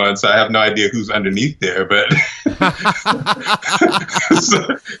heads on, so I have no idea who's underneath there. But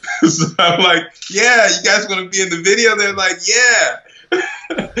so I'm like, yeah, you guys want to be in the video? They're like, yeah.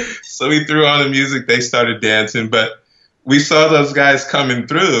 So we threw on the music. They started dancing, but we saw those guys coming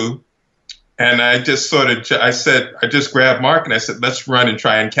through, and I just I just grabbed Mark and I said, let's run and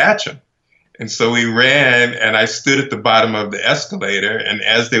try and catch him. And so we ran, and I stood at the bottom of the escalator, and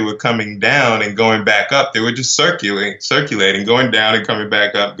as they were coming down and going back up, they were just circulating, going down and coming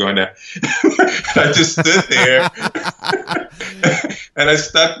back up, going down. I just stood there, and I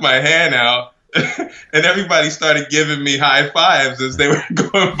stuck my hand out, and everybody started giving me high fives as they were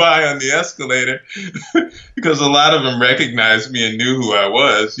going by on the escalator, because a lot of them recognized me and knew who I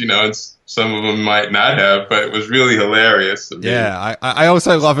was, and some of them might not have, but it was really hilarious. Yeah, I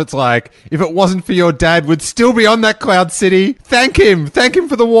also love it's like, if it wasn't for your dad, we'd still be on that Cloud City. Thank him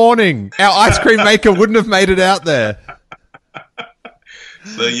for the warning. Our ice cream maker wouldn't have made it out there.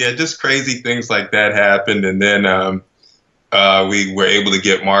 So yeah, just crazy things like that happened, and then we were able to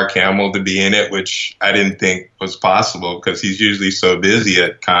get Mark Hamill to be in it, which I didn't think was possible because he's usually so busy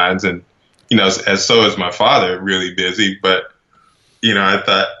at cons, and as so is my father, really busy. But I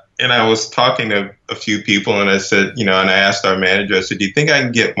thought. And I was talking to a few people, and I said, and I asked our manager, I said, do you think I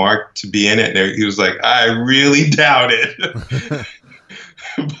can get Mark to be in it? And he was like, I really doubt it.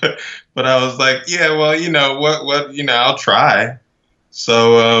 but I was like, yeah, well, I'll try.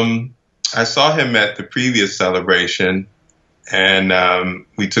 So I saw him at the previous celebration, and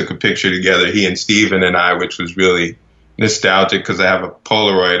we took a picture together, he and Steven and I, which was really nostalgic because I have a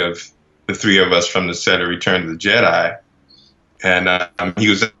Polaroid of the three of us from the set of Return of the Jedi. And he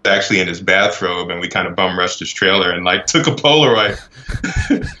was actually in his bathrobe, and we kind of bum rushed his trailer and took a Polaroid.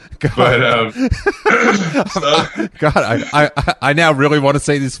 God, I now really want to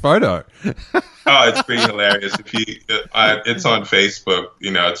see this photo. Oh, it's pretty hilarious. It's on Facebook.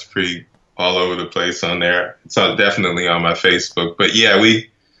 It's pretty all over the place on there. It's definitely on my Facebook. But yeah, we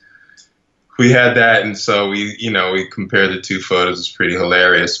had that, and so we compared the two photos. It's pretty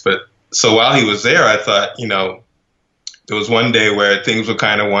hilarious. But so while he was there, I thought, there was one day where things were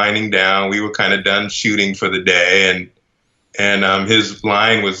kind of winding down. We were kind of done shooting for the day, and his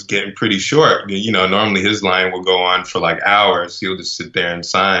line was getting pretty short. Normally his line will go on for hours. He'll just sit there and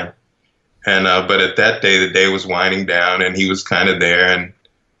sign. And but at that day, the day was winding down, and he was kind of there. And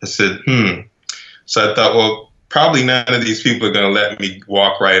I said, So I thought, well, probably none of these people are going to let me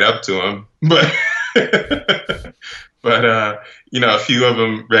walk right up to him, but a few of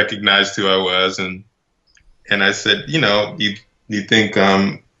them recognized who I was, and I said, you think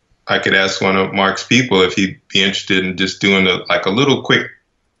I could ask one of Mark's people if he'd be interested in just doing a little quick,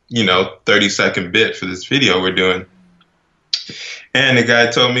 30-second bit for this video we're doing. And the guy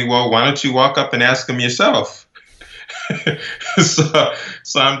told me, well, why don't you walk up and ask him yourself?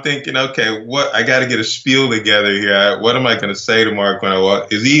 So I'm thinking, okay, I got to get a spiel together here. What am I going to say to Mark when I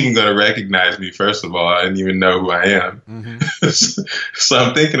walk? Is he even going to recognize me? First of all, I didn't even know who I am. Mm-hmm. So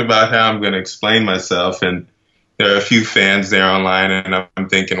I'm thinking about how I'm going to explain myself. And there are a few fans there online, and I'm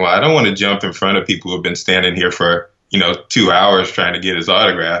thinking, well, I don't want to jump in front of people who have been standing here for, 2 hours trying to get his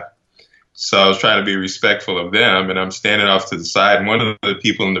autograph. So I was trying to be respectful of them, and I'm standing off to the side, and one of the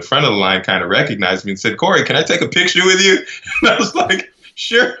people in the front of the line kind of recognized me and said, "Corey, can I take a picture with you?" And I was like,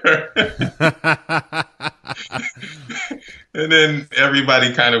 "Sure." And then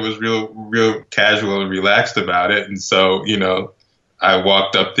everybody kind of was real casual and relaxed about it. And so, I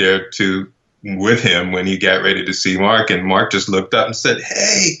walked up there with him when he got ready to see Mark, and Mark just looked up and said,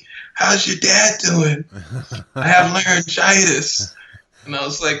 "Hey, how's your dad doing? I have laryngitis." And I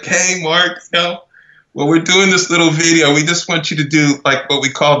was like, "Hey, Mark, well, we're doing this little video. We just want you to do like what we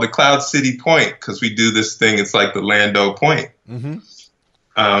call the Cloud City Point, because we do this thing. It's like the Lando Point,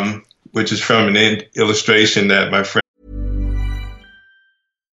 which is from an illustration that my friend."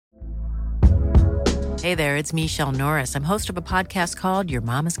 Hey there, it's Michelle Norris. I'm host of a podcast called Your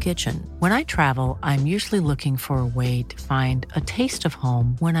Mama's Kitchen. When I travel, I'm usually looking for a way to find a taste of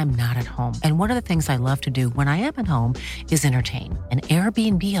home when I'm not at home. And one of the things I love to do when I am at home is entertain. And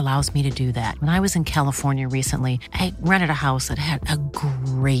Airbnb allows me to do that. When I was in California recently, I rented a house that had a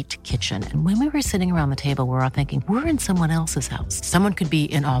great kitchen. And when we were sitting around the table, we were all thinking, we're in someone else's house. Someone could be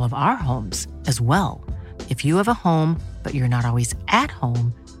in all of our homes as well. If you have a home, but you're not always at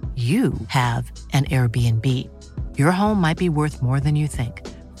home, you have an Airbnb. Your home might be worth more than you think.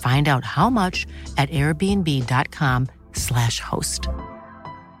 Find out how much at airbnb.com/host.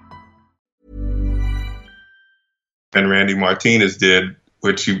 And Randy Martinez did,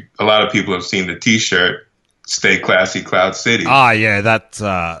 which a lot of people have seen the T-shirt, "Stay Classy, Cloud City." Ah, yeah, that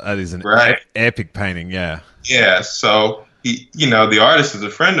is an Right. epic painting, yeah. Yeah, so the artist is a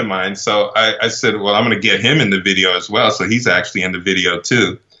friend of mine, so I said, well, I'm going to get him in the video as well, so he's actually in the video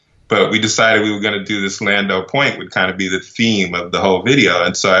too. But we decided we were going to do this Lando Point would kind of be the theme of the whole video,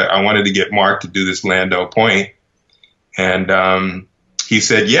 and so I wanted to get Mark to do this Lando Point, and he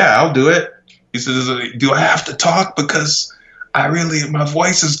said, "Yeah, I'll do it." He says, "Do I have to talk because my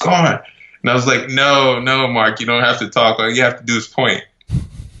voice is gone?" And I was like, "No, Mark, you don't have to talk. All you have to do is point."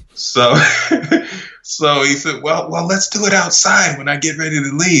 So, so he said, well, let's do it outside when I get ready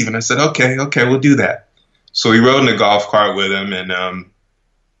to leave. And I said, okay, we'll do that. So we rode in the golf cart with him, and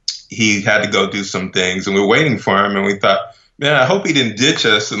he had to go do some things, and we were waiting for him, and we thought, man, I hope he didn't ditch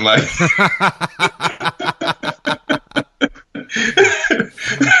us. And like,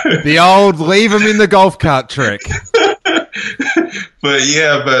 the old leave him in the golf cart trick. But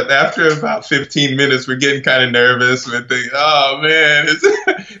after about 15 minutes, we're getting kind of nervous. We're thinking, oh man,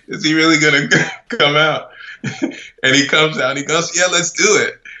 is he really going to come out? And he comes out and he goes, yeah, let's do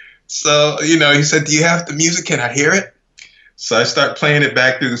it. So, he said, do you have the music? Can I hear it? So I start playing it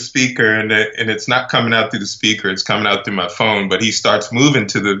back through the speaker, and it's not coming out through the speaker. It's coming out through my phone, but he starts moving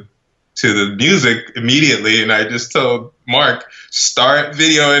to the music immediately. And I just told Mark, start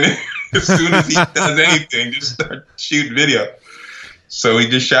videoing it as soon as he does anything, just start shooting video. So we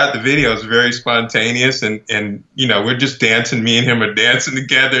just shot the video. It's very spontaneous, and we're just dancing. Me and him are dancing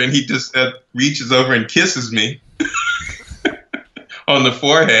together, and he just reaches over and kisses me on the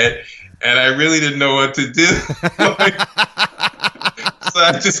forehead, and I really didn't know what to do. So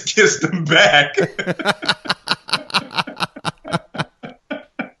I just kissed him back.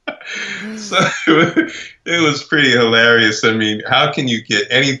 So it was pretty hilarious. I mean, how can you get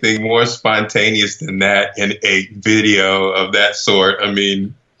anything more spontaneous than that in a video of that sort? I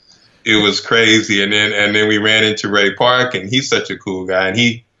mean, it was crazy. And then we ran into Ray Park, and he's such a cool guy.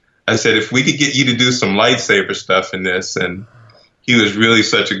 And I said, if we could get you to do some lightsaber stuff in this, and he was really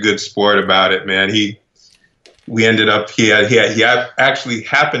such a good sport about it, man. He actually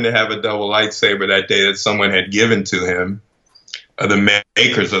happened to have a double lightsaber that day that someone had given to him. The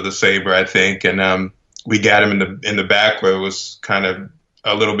makers of the saber, I think, and we got him in the back where it was kind of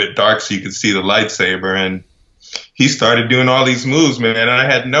a little bit dark, so you could see the lightsaber. And he started doing all these moves, man. And I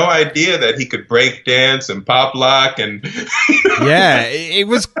had no idea that he could break dance and pop lock, and yeah, it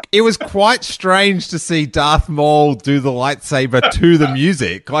was quite strange to see Darth Maul do the lightsaber to the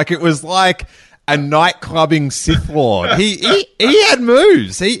music. Like, it was like a nightclubbing Sith Lord. He had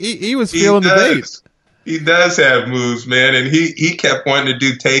moves. He was feeling the beat. He does have moves, man, and he kept wanting to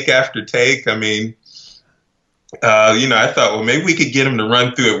do take after take. I mean, I thought, well, maybe we could get him to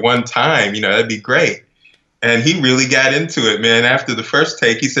run through it one time. That'd be great. And he really got into it, man. After the first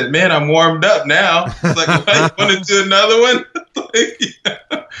take, he said, man, I'm warmed up now. It's like, what, you want to do another one? Yeah.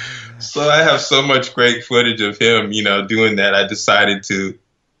 So I have so much great footage of him, doing that. I decided to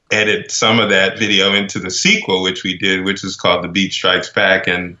edit some of that video into the sequel, which we did, which is called The Beat Strikes Back.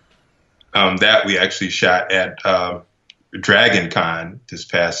 And that we actually shot at Dragon Con this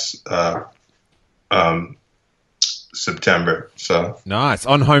past September. So Nice.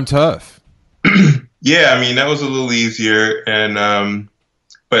 On home turf. yeah, I mean, that was a little easier, and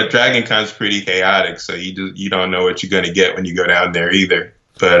but Dragon Con's pretty chaotic, so you don't know what you're going to get when you go down there either.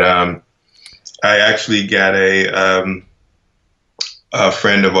 But I actually got a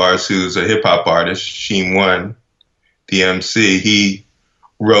friend of ours who's a hip hop artist, Sheem One, the MC. He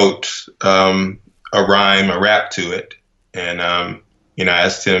wrote a rap to it, and I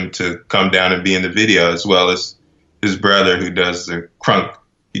asked him to come down and be in the video, as well as his brother, who does the Crunk.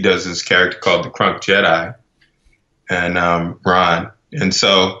 He does this character called the Crunk Jedi, and Ron. And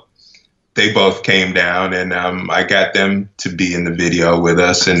so they both came down, and I got them to be in the video with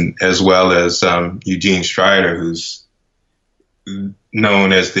us, and as well as Eugene Strider, who's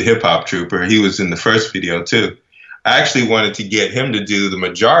known as the Hip Hop Trooper. He was in the first video too. I actually wanted to get him to do the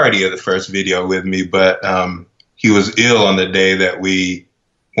majority of the first video with me, but he was ill on the day that we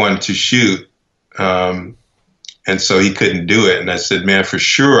wanted to shoot, and so he couldn't do it. And I said, man, for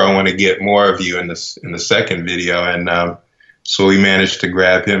sure, I want to get more of you in the second video, and so we managed to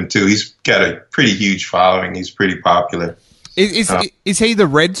grab him too. He's got a pretty huge following. He's pretty popular. Is he the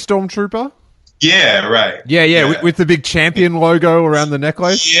red stormtrooper? Yeah, right. Yeah. With the big Champion logo around the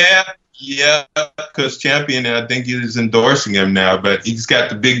necklace? Yeah, because Champion, I think he's endorsing him now, but he's got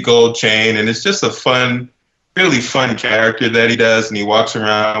the big gold chain, and it's just a really fun character that he does, and he walks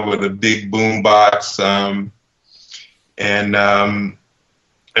around with a big boom box,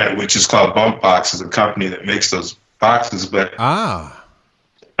 which is called Bump Box, is a company that makes those boxes, but it's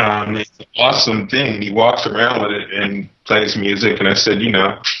an awesome thing. He walks around with it and plays music, and I said,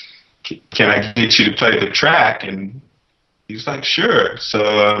 can I get you to play the track? And he's like, sure.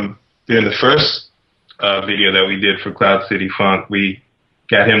 So during the first video that we did for Cloud City Funk, we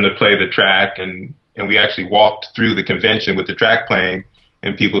got him to play the track, and we actually walked through the convention with the track playing,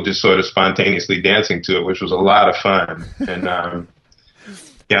 and people just sort of spontaneously dancing to it, which was a lot of fun. And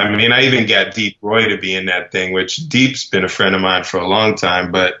yeah, I mean, I even got Deep Roy to be in that thing, which Deep's been a friend of mine for a long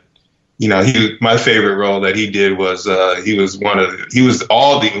time. But my favorite role that he did was he was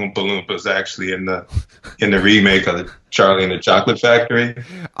all the Oompa Loompas actually in the remake of the Charlie and the Chocolate Factory.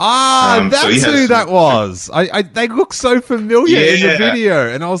 That's who that was. They look so familiar in the video,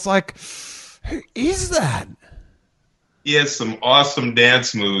 and I was like, who is that? He had some awesome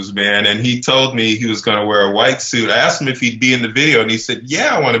dance moves, man, and he told me he was going to wear a white suit. I asked him if he'd be in the video, and he said,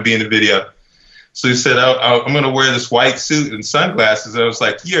 yeah, I want to be in the video. So he said, I'm going to wear this white suit and sunglasses. And I was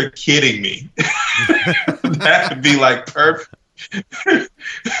like, you're kidding me. That would be like perfect.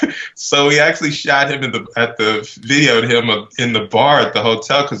 So we actually shot him videoed him in the bar at the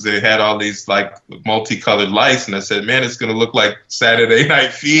hotel, because they had all these like multicolored lights, and I said, man, it's gonna look like Saturday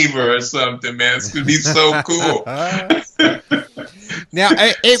Night Fever or something, man. It's gonna be so cool. Now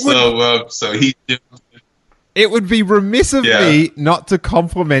it would be remiss of me not to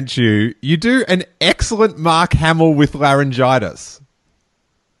compliment you. You do an excellent Mark Hamill with laryngitis.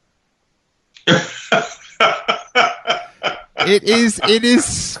 It is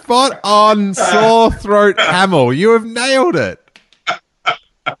spot on sore throat Hamill. You have nailed it.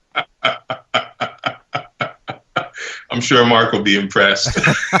 I'm sure Mark will be impressed.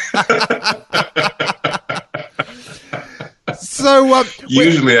 So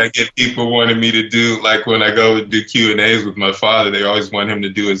usually I get people wanting me to do, like when I go do Q&As with my father, they always want him to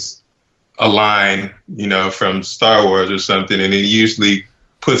do a line, from Star Wars or something, and he usually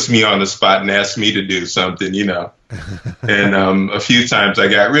puts me on the spot and asks me to do something, And a few times I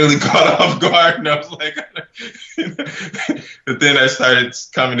got really caught off guard, and I was like, but then I started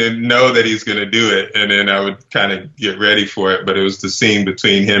coming to know that he's going to do it, and then I would kind of get ready for it. But it was the scene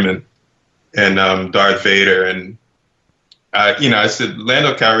between him and Darth Vader, and I said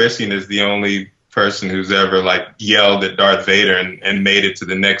Lando Calrissian is the only person who's ever like yelled at Darth Vader and made it to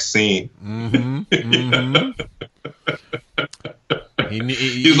the next scene.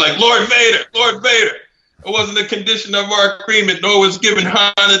 He was like, Lord Vader, it wasn't a condition of our agreement, nor was given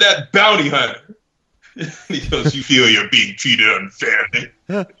Han to that bounty hunter. He goes, you feel you're being treated unfairly.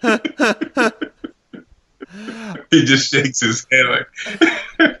 He just shakes his head like,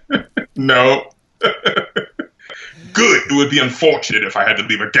 no. Good. It would be unfortunate if I had to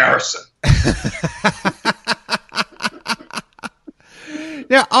leave a garrison.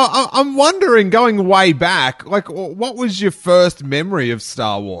 Now, I'm wondering, going way back, like, what was your first memory of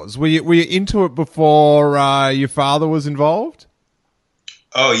Star Wars? Were you into it before your father was involved?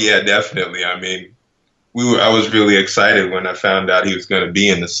 Oh yeah, definitely. I mean, I was really excited when I found out he was going to be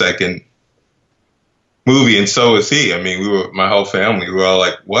in the second movie, and so was he. I mean, my whole family, we were all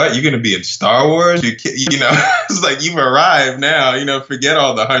like, "What? You're going to be in Star Wars? It's like, you've arrived now. Forget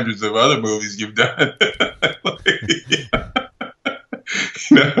all the hundreds of other movies you've done."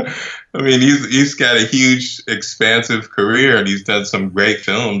 You know, I mean, he's got a huge, expansive career, and he's done some great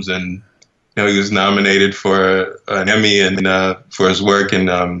films. And you know, he was nominated for an Emmy and for his work in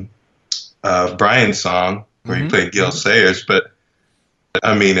Brian's Song, where he played Gil Sayers. But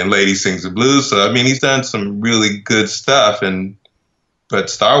I mean, and Lady Sings the Blues. So I mean, he's done some really good stuff. But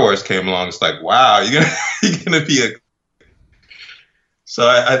Star Wars came along. It's like, wow, you're gonna be a. So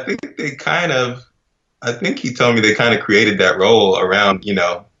I think they kind of. I think he told me they kind of created that role around, you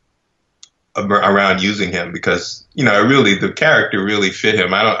know, around using him because, you know, really the character really fit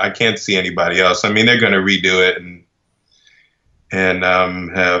him. I can't see anybody else. I mean, they're going to redo it and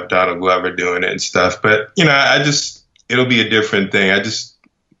have Donald Glover doing it and stuff. But, you know, it'll be a different thing.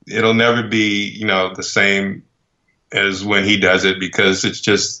 It'll never be, you know, the same as when he does it because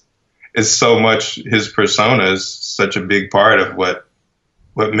it's so much, his persona is such a big part of what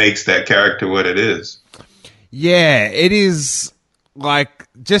makes that character what it is. Yeah, it is like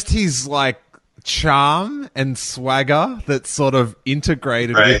just his like charm and swagger that's sort of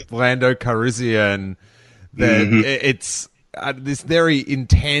integrated with Lando Calrissian. That it's this very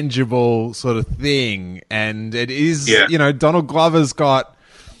intangible sort of thing, and it is you know, Donald Glover's got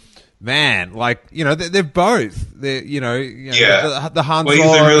like, you know, they're both the Han Solo.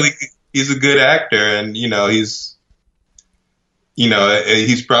 Well, he's a good actor, and you know he's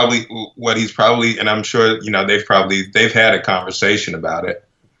probably, and I'm sure, you know, they've had a conversation about it,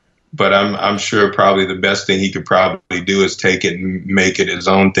 but I'm sure probably the best thing he could probably do is take it and make it his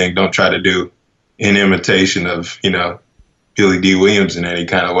own thing. Don't try to do an imitation of, you know, Billy D. Williams in any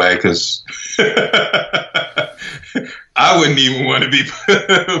kind of way, because I wouldn't even want to be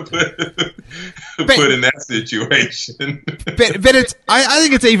put in that situation. but it's, I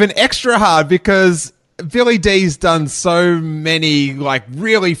think it's even extra hard because Billy D's done so many like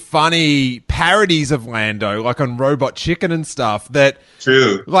really funny parodies of Lando, like on Robot Chicken and stuff. That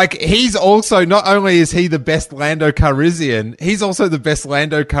true. Like he's also, not only is he the best Lando Calrissian, he's also the best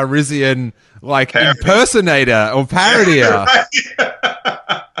Lando Calrissian like impersonator or parodier.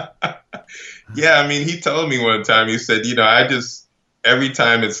 Yeah, I mean, he told me one time. He said, you know, every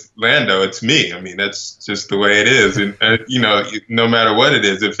time it's Lando, it's me. I mean, that's just the way it is, and you know, no matter what it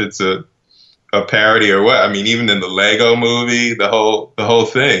is, if it's a parody or what. I mean, even in the Lego movie, the whole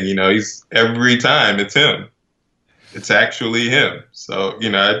thing, you know, every time it's him. It's actually him. So, you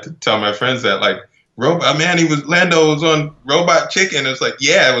know, I tell my friends that, like, Lando was on Robot Chicken. It's like,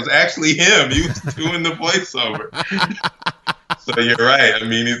 yeah, it was actually him. He was doing the voiceover. So you're right. I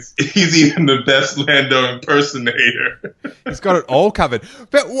mean, he's even the best Lando impersonator. He's got it all covered.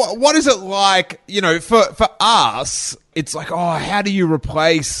 But what is it like, you know, for us, it's like, oh, how do you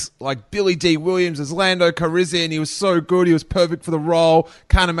replace like Billy D. Williams as Lando Calrissian? He was so good. He was perfect for the role.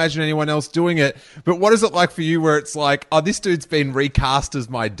 Can't imagine anyone else doing it. But what is it like for you where it's like, oh, this dude's been recast as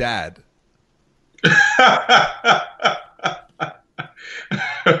my dad?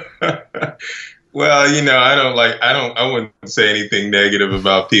 Well, you know, I wouldn't say anything negative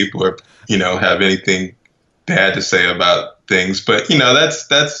about people or, you know, have anything bad to say about things. But, you know,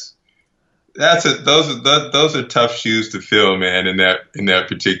 those are tough shoes to fill, man, in that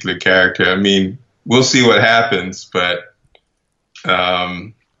particular character. I mean, we'll see what happens, but,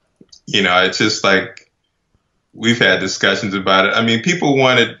 you know, it's just like, we've had discussions about it. I mean, people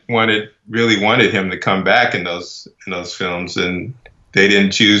really wanted him to come back in those films, and they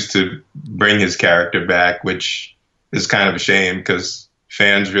didn't choose to bring his character back, which is kind of a shame because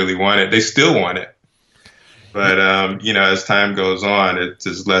fans really want it. They still want it. But, you know, as time goes on, it's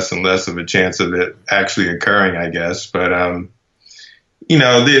just less and less of a chance of it actually occurring, I guess. But, you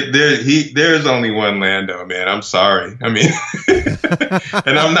know, there is only one Lando, man. I'm sorry. I mean,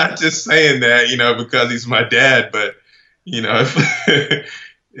 and I'm not just saying that, you know, because he's my dad, but, you know,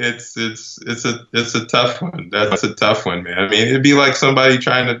 it's a tough one. That's a tough one, man. I mean, it'd be like somebody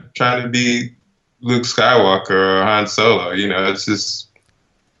trying to be Luke Skywalker or Han Solo. You know, it's just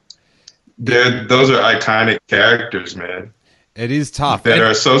those are iconic characters, man. It is tough. That are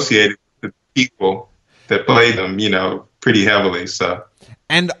associated with the people that play them, you know, pretty heavily. So.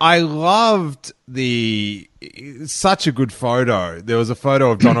 And I loved such a good photo. There was a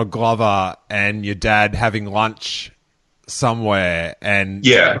photo of Donald Glover and your dad having lunch somewhere and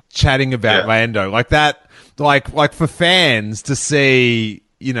chatting about Lando, like that, like for fans to see,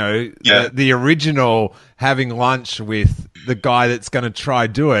 you know, the original having lunch with the guy that's going to try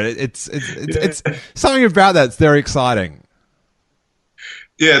do it. It's something about that's very exciting.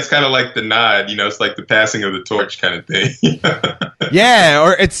 Yeah, it's kind of like the nod, you know, it's like the passing of the torch kind of thing. Yeah,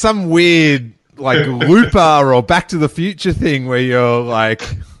 or it's some weird like Looper or Back to the Future thing where you're like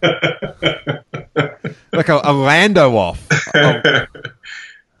Like a Lando off. Oh.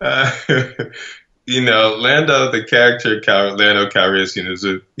 Lando, the character, Lando Calrissian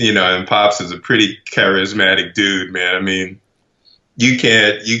and Pops is a pretty charismatic dude, man. I mean, you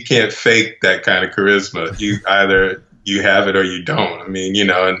can't fake that kind of charisma. Either you have it or you don't. I mean,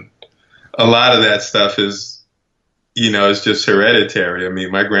 and a lot of that stuff is, it's just hereditary. I mean,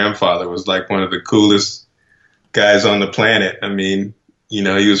 my grandfather was like one of the coolest guys on the planet. I mean, he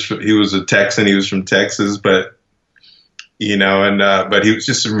was a Texan. He was from Texas, but but he was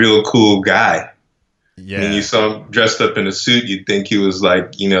just a real cool guy. Yeah. I mean, you saw him dressed up in a suit, you'd think he was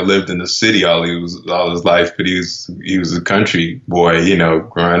like, lived in the city all his life, but he was a country boy,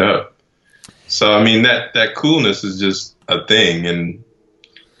 growing up. So I mean, that coolness is just a thing, and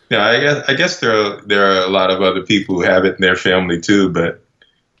I guess there are a lot of other people who have it in their family too, but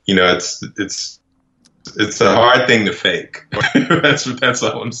it's a hard thing to fake. That's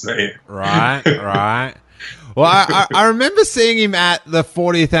all I'm saying. Right. Well, I remember seeing him at the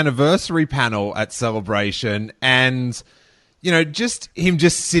 40th anniversary panel at Celebration, and just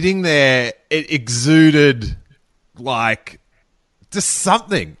sitting there, it exuded like just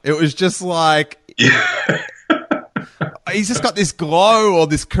something. It was just like he's just got this glow or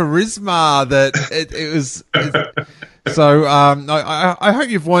this charisma that it was. So I hope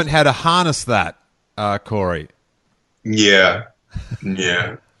you've learned how to harness that, Corey. Yeah.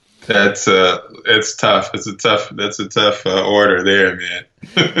 That's it's tough. That's a tough order there, man.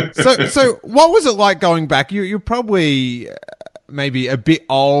 So what was it like going back? You're probably maybe a bit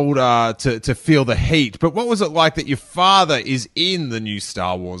older to feel the heat, but what was it like that your father is in the new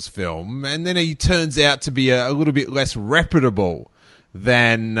Star Wars film, and then he turns out to be a little bit less reputable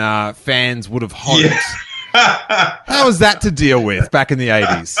than fans would have hoped? Yeah. How was that to deal with back in the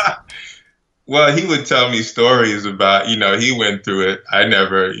 80s? Well, he would tell me stories about, he went through it. I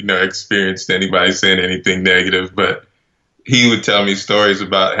never, experienced anybody saying anything negative, but he would tell me stories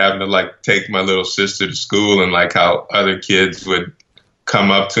about having to take my little sister to school, and how other kids would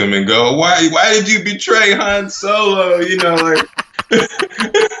come up to him and go, why did you betray Han Solo?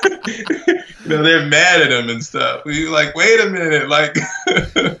 They're mad at him and stuff. You're like, wait a minute. I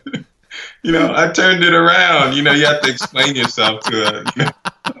turned it around. You have to explain yourself to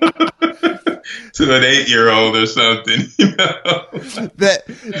to an 8-year-old or something.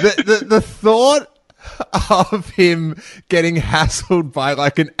 The thought of him getting hassled by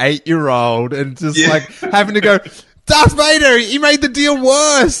an 8-year-old and just having to go, Darth Vader, he made the deal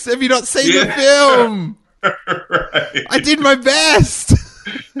worse. Have you not seen the film? Right. I did my best.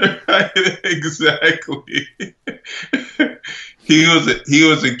 Right, exactly. He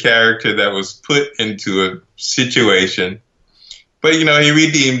was a character that was put into a situation, but he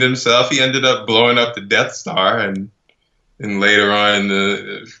redeemed himself. He ended up blowing up the Death Star, and later on in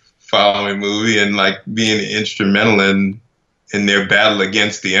the following movie, and being instrumental in their battle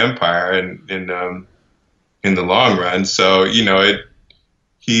against the Empire, and in the long run. So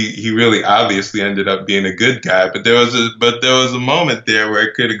he really obviously ended up being a good guy. But there was a moment there where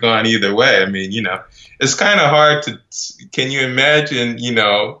it could have gone either way. I mean, it's kind of hard to. Can you imagine,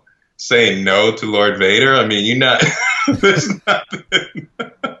 saying no to Lord Vader? I mean, you're not. There's nothing.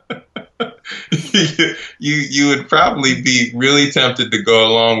 you would probably be really tempted to go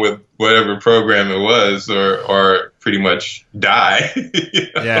along with whatever program it was, or pretty much die.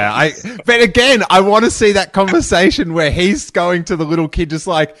 Yeah, but again, I want to see that conversation where he's going to the little kid, just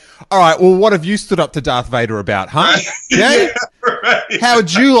like, all right, well, what have you stood up to Darth Vader about, huh? Right. Yeah? Right. How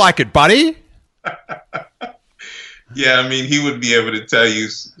would you like it, buddy? Yeah, I mean, he would be able to tell you.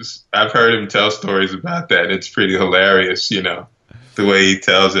 I've heard him tell stories about that. It's pretty hilarious, the way he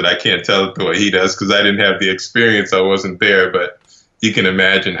tells it. I can't tell it the way he does because I didn't have the experience. I wasn't there, but you can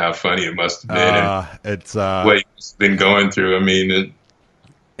imagine how funny it must have been. It's what he's been going through. I mean,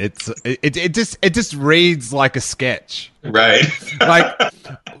 it just reads like a sketch, right? Like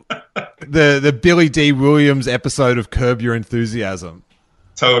the Billy D. Williams episode of Curb Your Enthusiasm.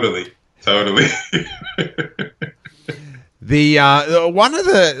 Totally. The one of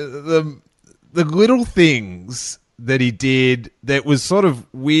the little things that he did that was sort of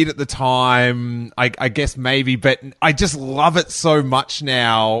weird at the time, I guess maybe, but I just love it so much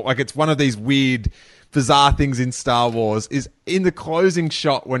now. It's one of these weird, bizarre things in Star Wars is in the closing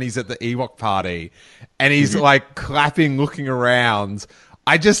shot when he's at the Ewok party and he's clapping, looking around.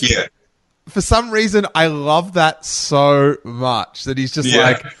 For some reason, I love that so much that he's just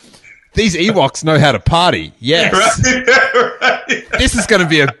these Ewoks know how to party. Yes. Right. This is going to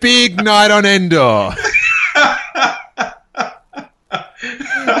be a big night on Endor.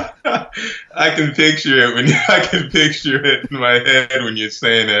 I can picture it I can picture it in my head when you're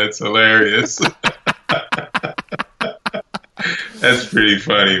saying that. It's hilarious. That's pretty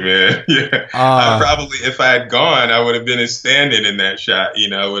funny, man. Yeah. I probably, if I had gone, I would have been a stand-in in that shot.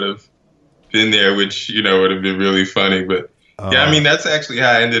 I would have been there, which, would have been really funny. But yeah, I mean, that's actually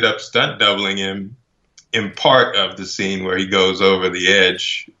how I ended up stunt doubling him in part of the scene where he goes over the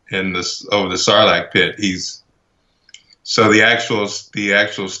edge over the Sarlacc pit. So the actual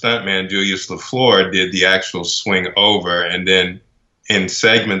stuntman, Julius LaFleur, did the actual swing over, and then in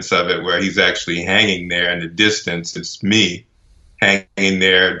segments of it where he's actually hanging there in the distance, it's me hanging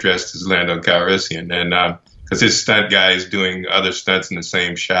there dressed as Lando Calrissian, and because his stunt guy is doing other stunts in the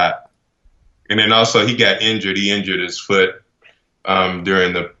same shot. And then also he got injured. He injured his foot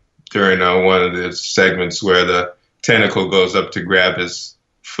during one of the segments where the tentacle goes up to grab his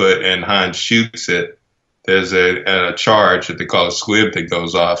foot and Han shoots it. There's a charge that they call a squib that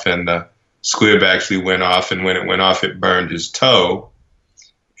goes off, and the squib actually went off, and when it went off, it burned his toe.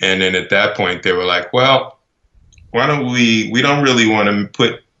 And then at that point, they were like, well, why don't we don't really want to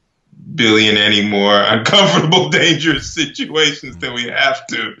put Billy in any more uncomfortable, dangerous situations than we have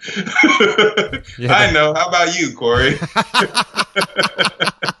to. Yeah. I know. How about you, Corey?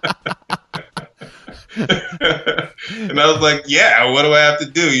 And I was like, yeah, what do I have to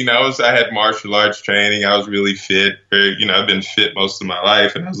do? I had martial arts training. I was really fit. I've been fit most of my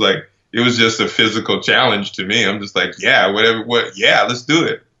life. And I was like, it was just a physical challenge to me. I'm just like, yeah, let's do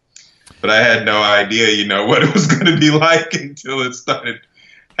it. But I had no idea, what it was going to be like until it started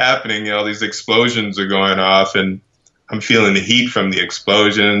happening. All these explosions are going off, and I'm feeling the heat from the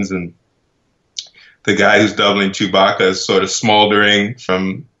explosions. And the guy who's doubling Chewbacca is sort of smoldering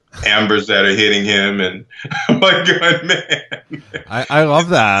from ambers that are hitting him. And I'm like, going, man, I love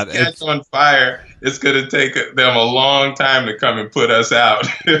that. It's on fire. It's going to take them a long time to come and put us out.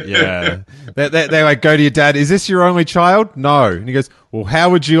 Yeah. They like go to your dad, is this your only child? No. And he goes, well,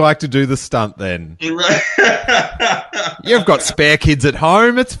 how would you like to do the stunt then? Right. You've got spare kids at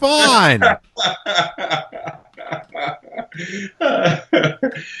home. It's fine.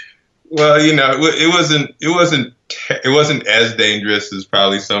 Well, it wasn't as dangerous as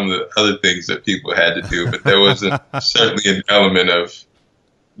probably some of the other things that people had to do, but there was certainly an element of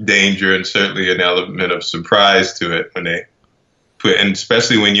danger and certainly an element of surprise to it when they and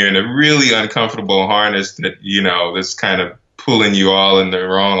especially when you're in a really uncomfortable harness that, that's kind of pulling you all in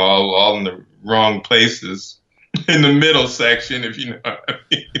the wrong places in the middle section, if you know what I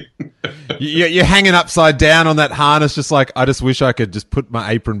mean. You're hanging upside down on that harness, just like, I just wish I could just put my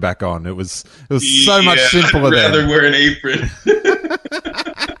apron back on. It was so much simpler I'd rather then. wear an apron.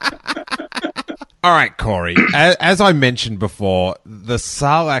 All right, Corey. As I mentioned before, the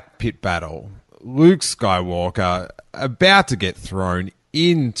Sarlacc pit battle, Luke Skywalker about to get thrown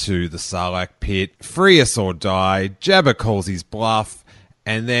into the Sarlacc pit, free us or die. Jabba calls his bluff,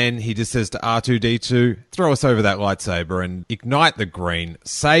 and then he just says to R2-D2, throw us over that lightsaber and ignite the green,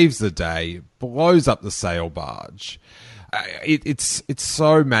 saves the day, blows up the sail barge. It's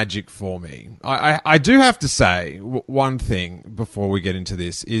so magic for me. I do have to say one thing before we get into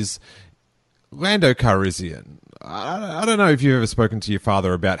this is Lando Calrissian. I don't know if you've ever spoken to your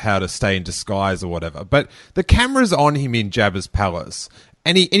father about how to stay in disguise or whatever, but the camera's on him in Jabba's palace,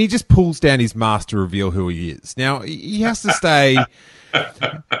 and he just pulls down his mask to reveal who he is. Now, he has to stay...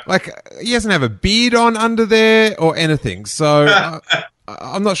 like, he doesn't have a beard on under there or anything, so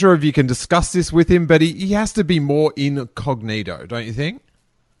I'm not sure if you can discuss this with him, but he has to be more incognito, don't you think?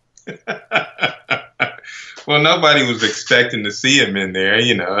 Well, nobody was expecting to see him in there,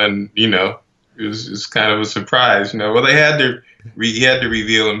 and it was kind of a surprise, Well, he had to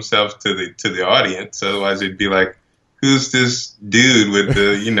reveal himself to the audience, otherwise it'd be like, who's this dude with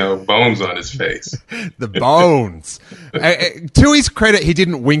the bones on his face? The bones. To his credit, he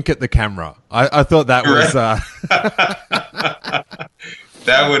didn't wink at the camera. I thought that was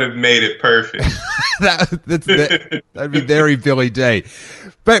that would have made it perfect. That'd be very Billy D.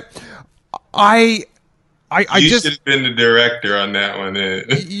 But I you just should have been the director on that one.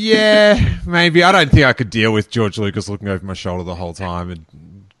 Yeah, maybe. I don't think I could deal with George Lucas looking over my shoulder the whole time and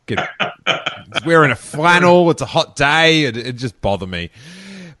wearing a flannel. It's a hot day. It just bothered me.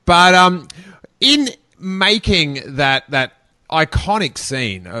 But in making that iconic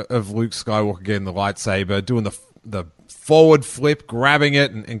scene of Luke Skywalker getting the lightsaber, doing the forward flip, grabbing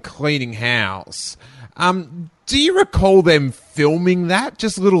it, and cleaning house. Do you recall them filming that?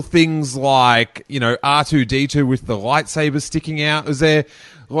 Just little things like, R2-D2 with the lightsaber sticking out. Was there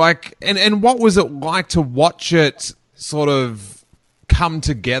and what was it like to watch it sort of come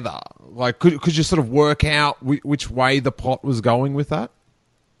together? Like, could you sort of work out which way the plot was going with that?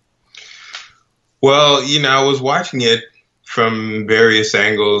 Well, I was watching it from various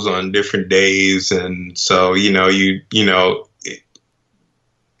angles on different days, and so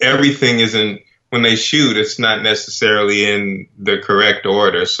everything isn't when they shoot. It's not necessarily in the correct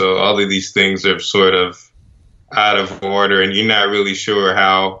order, so all of these things are sort of out of order, and you're not really sure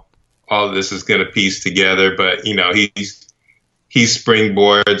how all of this is going to piece together. But he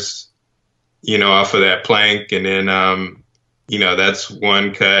springboards, off of that plank, and then that's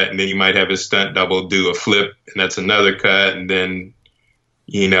one cut, and then you might have his stunt double do a flip, and that's another cut, and then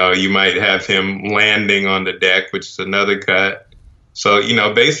you might have him landing on the deck, which is another cut. So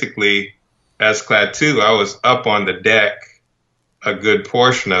basically, as Klaatu, I was up on the deck a good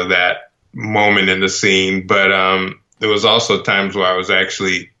portion of that moment in the scene, but there was also times where I was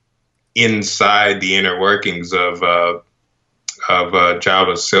actually inside the inner workings of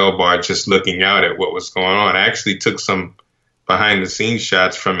Jabba's sail barge, just looking out at what was going on. I actually took some behind the scenes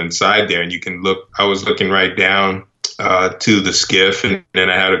shots from inside there, and you can look. I was looking right down to the skiff, and then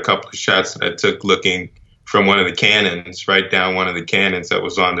I had a couple of shots that I took looking from one of the cannons, right down one of the cannons that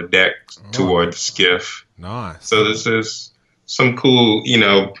was on the deck toward the skiff. Nice. So this is some cool,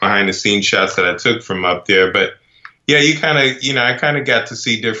 behind the scenes shots that I took from up there. But yeah, I kind of got to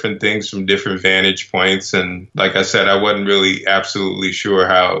see different things from different vantage points. And like I said, I wasn't really absolutely sure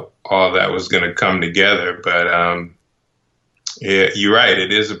how all that was going to come together. But yeah, you're right.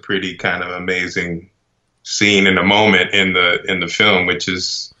 It is a pretty kind of amazing scene in a moment in the film, which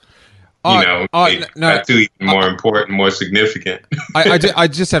is, even more important, more significant. I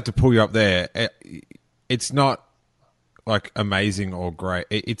just have to pull you up there. It's not like amazing or great.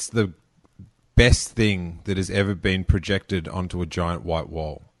 It's the best thing that has ever been projected onto a giant white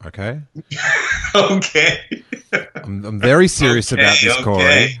wall. Okay. Okay. I'm very serious about this,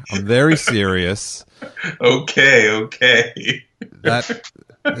 Corey. I'm very serious. Okay. That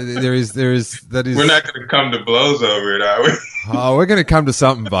is. We're not going to come to blows over it, are we? Oh, we're going to come to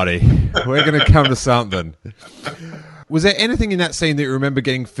something, buddy. We're going to come to something. Was there anything in that scene that you remember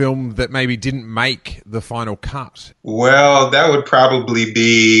getting filmed that maybe didn't make the final cut? Well, that would probably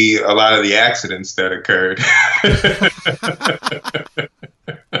be a lot of the accidents that occurred.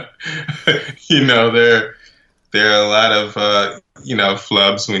 There are a lot of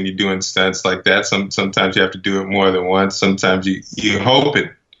flubs when you're doing stunts like that. Sometimes you have to do it more than once. Sometimes you hope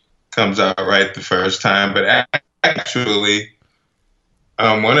it comes out right the first time. But actually,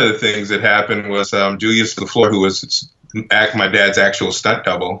 one of the things that happened was Julius LaFleur, who was my dad's actual stunt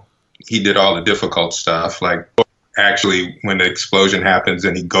double, he did all the difficult stuff. Like actually when the explosion happens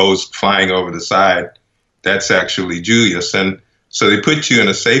and he goes flying over the side, that's actually Julius. And so they put you in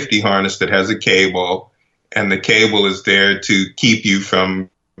a safety harness that has a cable, and the cable is there to keep you from,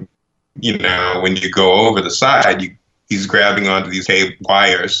 when you go over the side, he's grabbing onto these cable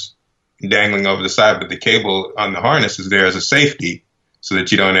wires, dangling over the side, but the cable on the harness is there as a safety so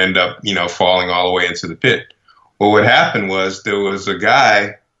that you don't end up, falling all the way into the pit. Well, what happened was there was a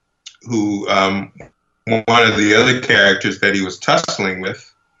guy who, one of the other characters that he was tussling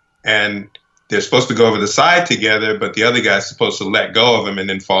with, and they're supposed to go over the side together, but the other guy's supposed to let go of him and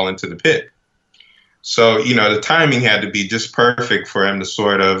then fall into the pit. So, the timing had to be just perfect for him to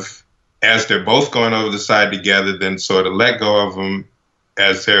sort of, as they're both going over the side together, then sort of let go of them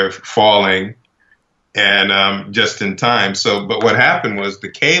as they're falling, and just in time. So, but what happened was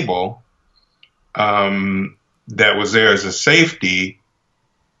the cable that was there as a safety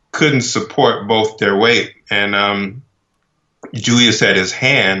couldn't support both their weight. And Julius had his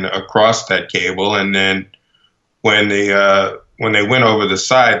hand across that cable, and then when they went over the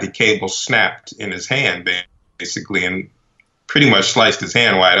side, the cable snapped in his hand, basically, and pretty much sliced his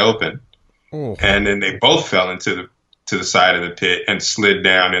hand wide open. Oh. And then they both fell to the side of the pit and slid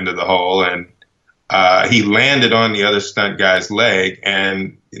down into the hole. And he landed on the other stunt guy's leg,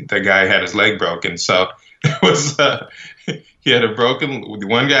 and the guy had his leg broken. So it was one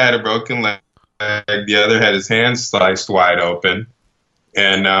guy had a broken leg, the other had his hand sliced wide open,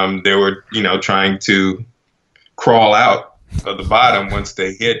 and they were trying to crawl out of the bottom once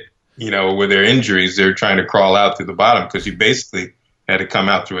they hit, with their injuries. They're trying to crawl out through the bottom because you basically had to come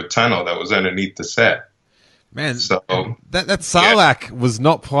out through a tunnel that was underneath the set. Man, so that Sarlacc was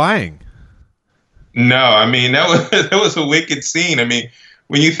not playing. No, I mean that was a wicked scene. I mean,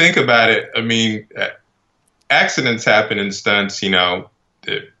 when you think about it, I mean, accidents happen in stunts,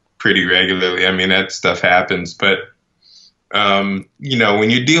 pretty regularly. I mean, that stuff happens, but when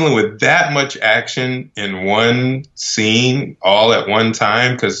you're dealing with that much action in one scene all at one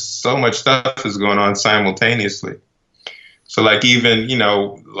time, because so much stuff is going on simultaneously. So like even,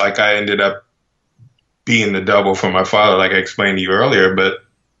 like I ended up being the double for my father, like I explained to you earlier, but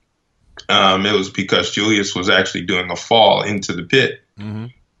it was because Julius was actually doing a fall into the pit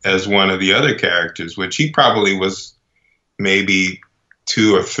as one of the other characters, which he probably was maybe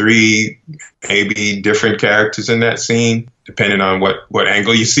 2 or 3 maybe different characters in that scene, depending on what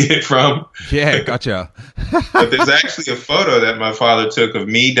angle you see it from. Yeah, gotcha. But there's actually a photo that my father took of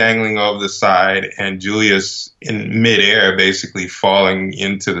me dangling over the side and Julius in midair basically falling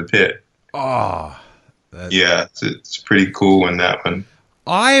into the pit. Oh. Yeah, it's a pretty cool one, that one.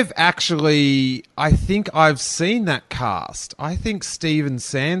 I think I've seen that cast. I think Steven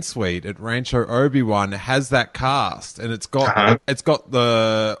Sansweet at Rancho Obi-Wan has that cast, and it's got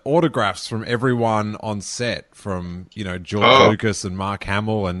the autographs from everyone on set, from George Lucas and Mark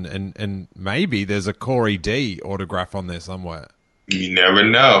Hamill, and maybe there's a Corey D autograph on there somewhere. You never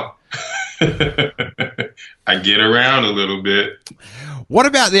know. I get around a little bit. What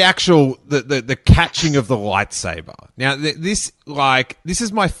about the actual the catching of the lightsaber? Now, this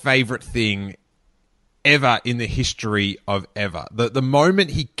is my favorite thing ever in the history of ever. The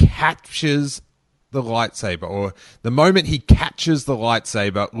moment he captures the lightsaber, or the moment he catches the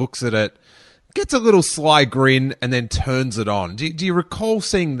lightsaber, looks at it, gets a little sly grin, and then turns it on. Do you recall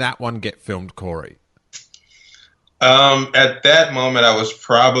seeing that one get filmed, Corey? At that moment, I was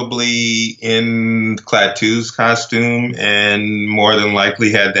probably in Klaatu's costume and more than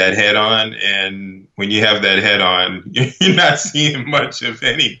likely had that head on. And when you have that head on, you're not seeing much of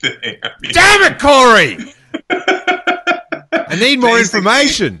anything. I mean, damn it, Corey! I need more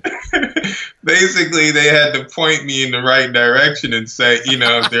information. Basically, they had to point me in the right direction and say,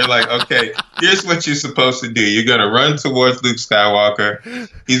 they're like, okay, here's what you're supposed to do. You're going to run towards Luke Skywalker.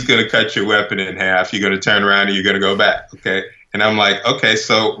 He's going to cut your weapon in half. You're going to turn around and you're going to go back. Okay. And I'm like, okay,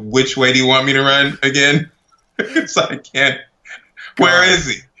 so which way do you want me to run again? So I can't. Where is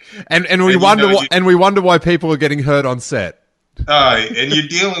he? And we wonder why people are getting hurt on set. And you're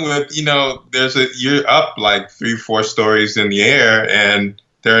dealing with, you're up like 3-4 stories in the air, and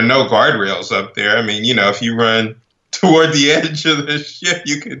there are no guardrails up there. I mean, if you run toward the edge of the ship,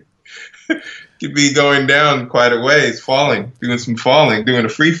 you could be going down quite a ways, doing a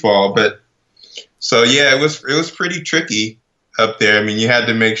free fall. But so yeah, it was pretty tricky up there. I mean, you had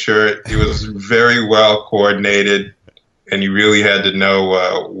to make sure it was very well coordinated, and you really had to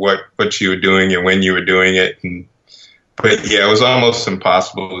know what you were doing and when you were doing it. But yeah, it was almost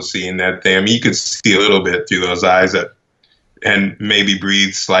impossible to see in that thing. I mean, you could see a little bit through those eyes and maybe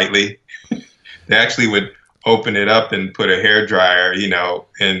breathe slightly. They actually would open it up and put a hairdryer,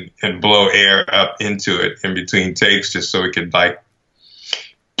 and blow air up into it in between takes, just so it could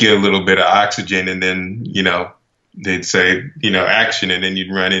get a little bit of oxygen. And then, they'd say, action, and then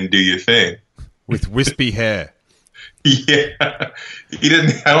you'd run in and do your thing. With wispy hair. Yeah. I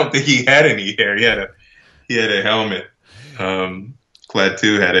don't think he had any hair. He had a helmet.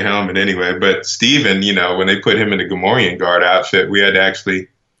 Klaatu had a helmet anyway, but Steven, when they put him in the Gamorrean Guard outfit, we had to actually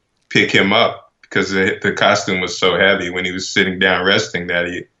pick him up because the costume was so heavy when he was sitting down resting that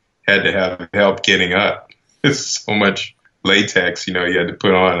he had to have help getting up. It's so much latex, you had to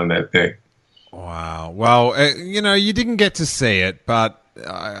put on that thing. Wow. Well, you didn't get to see it, but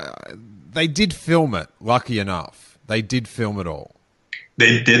they did film it, lucky enough. They did film it all.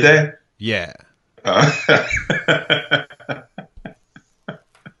 They did that? Yeah.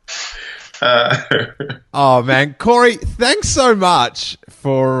 Oh man, Corey, thanks so much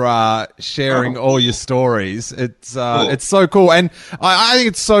for sharing all your stories. It's so cool, and I think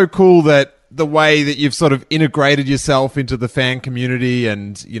it's so cool that the way that you've sort of integrated yourself into the fan community,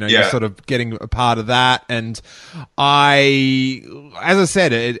 and you're sort of getting a part of that. And as I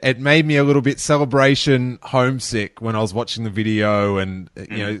said, it made me a little bit Celebration homesick when I was watching the video, and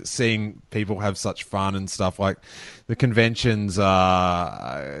seeing people have such fun and stuff. Like the conventions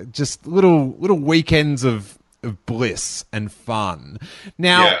are just little weekends of bliss and fun.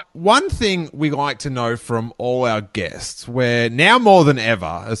 Now, one thing we like to know from all our guests, where now more than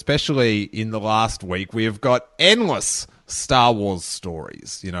ever, especially in the last week, we have got endless Star Wars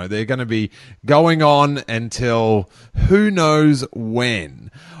stories. They're going to be going on until who knows when.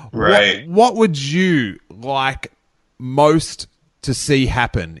 Right. What would you like most to see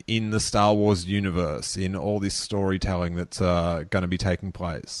happen in the Star Wars universe, in all this storytelling that's going to be taking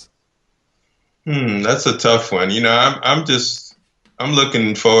place? That's a tough one. I'm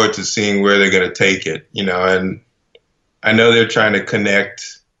looking forward to seeing where they're going to take it, and I know they're trying to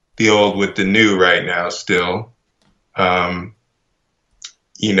connect the old with the new right now still.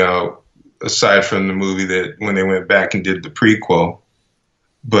 Aside from the movie that when they went back and did the prequel,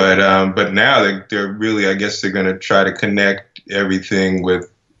 but now they're really, I guess they're going to try to connect everything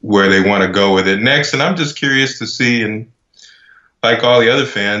with where they want to go with it next. And I'm just curious to see like all the other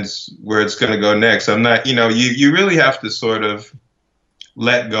fans, where it's going to go next. I'm not, you really have to sort of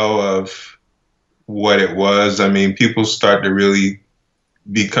let go of what it was. I mean, people start to really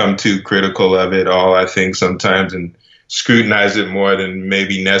become too critical of it all, I think, sometimes, and scrutinize it more than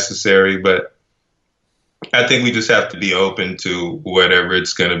maybe necessary. But I think we just have to be open to whatever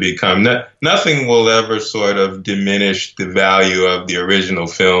it's going to become. Nothing will ever sort of diminish the value of the original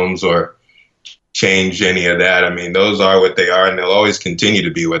films or change any of that. I mean, those are what they are, and they'll always continue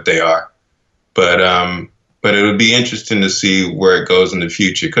to be what they are. But it would be interesting to see where it goes in the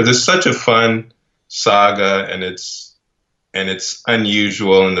future, because it's such a fun saga, and it's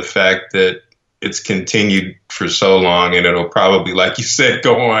unusual in the fact that it's continued for so long, and it'll probably, like you said,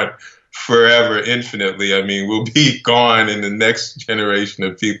 go on forever, infinitely. I mean, we'll be gone, and the next generation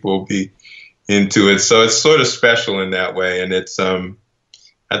of people will be into it. So it's sort of special in that way, and it's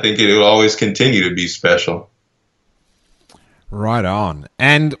I think it will always continue to be special. Right on.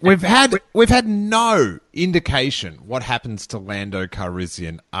 And we've had no indication what happens to Lando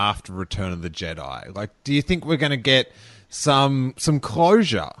Calrissian after Return of the Jedi. Like, do you think we're going to get some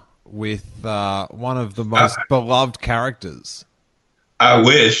closure with one of the most beloved characters? I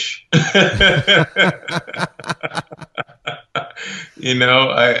wish.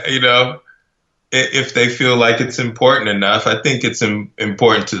 If they feel like it's important enough. I think it's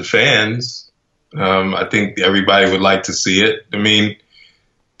important to the fans. I think everybody would like to see it. I mean,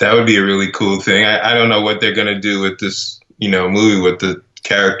 that would be a really cool thing. I don't know what they're going to do with this, movie with the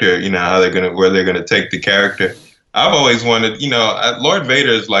character, where they're going to take the character. I've always wanted, Lord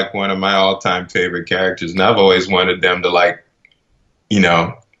Vader is like one of my all-time favorite characters, and I've always wanted them to he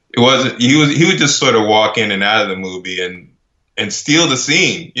would just sort of walk in and out of the movie and steal the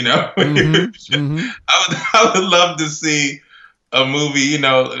scene, Mm-hmm. I would love to see a movie,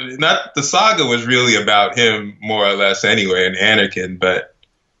 not the saga was really about him more or less anyway, and Anakin, but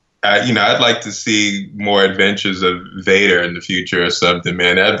I'd like to see more adventures of Vader in the future or something,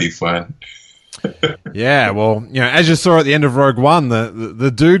 man. That'd be fun. Yeah, well, as you saw at the end of Rogue One,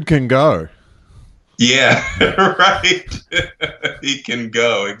 the dude can go. Yeah, right. He can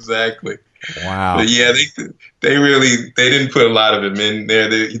go, exactly. Wow. But yeah, they didn't put a lot of him in there.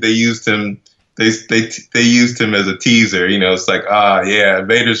 They used him. They used him as a teaser. It's like, yeah,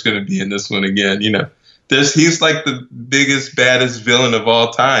 Vader's going to be in this one again. He's like the biggest, baddest villain of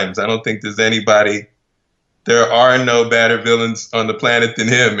all times. I don't think there are no badder villains on the planet than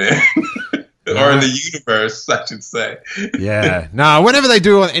him, man. Or in the universe, I should say. Yeah. No, whenever they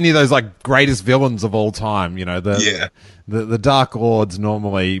do any of those like greatest villains of all time, the Dark Lord's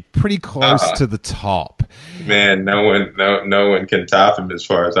normally pretty close to the top. Man, no one can top him as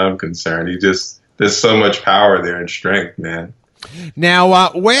far as I'm concerned. There's so much power there and strength, man.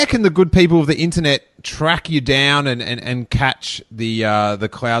 Now, where can the good people of the internet track you down and catch the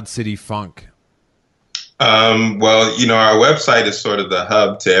Cloud City Funk? Well, our website is sort of the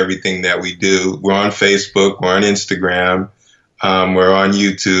hub to everything that we do. We're on Facebook, we're on Instagram, we're on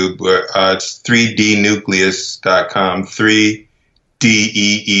YouTube. It's 3dnucleus.com, 3DEE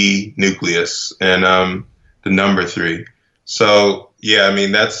Nucleus, and the number 3. So, yeah, I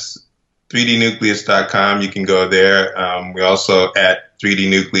mean, that's 3dnucleus.com. You can go there. We also at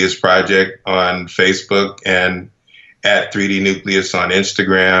 3D Nucleus Project on Facebook and at 3D Nucleus on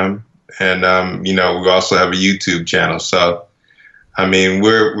Instagram. And, we also have a YouTube channel. So, I mean,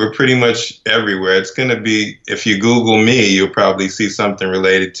 we're pretty much everywhere. It's going to be, if you Google me, you'll probably see something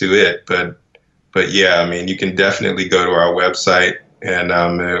related to it. But yeah, I mean, you can definitely go to our website and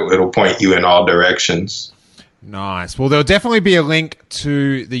it'll point you in all directions. Nice. Well, there'll definitely be a link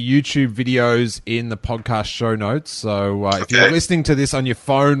to the YouTube videos in the podcast show notes. So if you're listening to this on your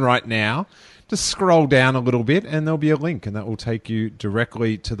phone right now, just scroll down a little bit and there'll be a link, and that will take you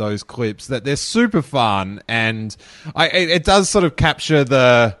directly to those clips. That they're super fun, and it does sort of capture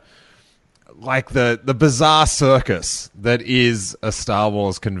the bizarre circus that is a Star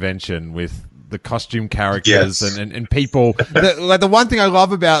Wars convention with the costume characters and people. The one thing I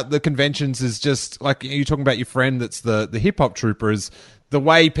love about the conventions is just like you're talking about your friend that's the hip hop trooper, is the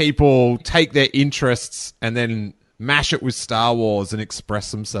way people take their interests and then mash it with Star Wars and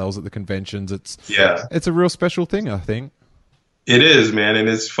express themselves at the conventions. It's a real special thing, I think. It is, man, and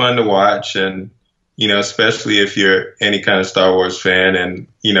it's fun to watch, and especially if you're any kind of Star Wars fan, and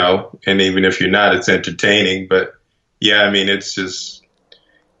and even if you're not, it's entertaining. But yeah, I mean, it's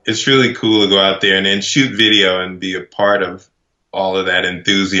really cool to go out there and shoot video and be a part of all of that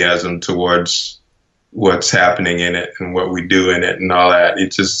enthusiasm towards what's happening in it and what we do in it and all that.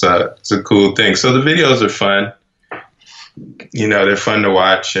 It's just it's a cool thing. So the videos are fun. they're fun to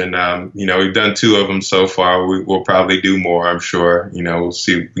watch, and we've done 2 of them so far. We'll probably do more, I'm sure. We'll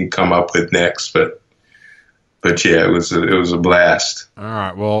see what we can come up with next, but yeah, it was a blast. All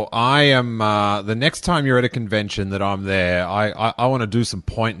right. Well, I am the next time you're at a convention that I'm there, I want to do some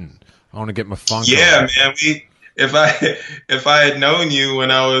pointing. I want to get my funk. Yeah, on. man. If I had known you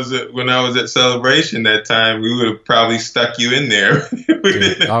when I was at Celebration that time, we would have probably stuck you in there.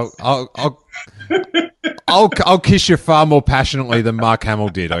 Dude, I'll kiss you far more passionately than Mark Hamill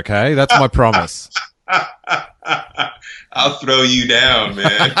did. Okay, that's my promise. I'll throw you down,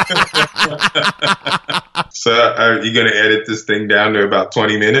 man. So, are you going to edit this thing down to about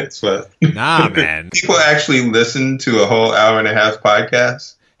 20 minutes? What? Nah, man. People actually listen to a whole hour-and-a-half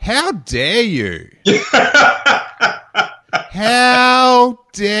podcast? How dare you? How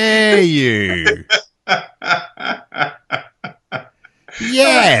dare you?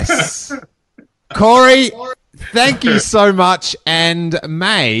 Yes. Corey, thank you so much, and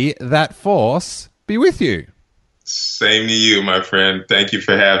may that force be with you. Same to you, my friend. Thank you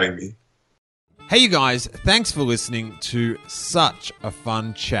for having me. Hey, you guys, thanks for listening to such a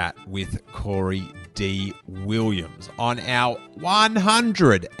fun chat with Corey D. Williams on our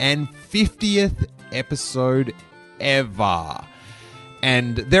 150th episode ever.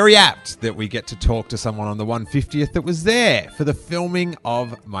 And very apt that we get to talk to someone on the 150th that was there for the filming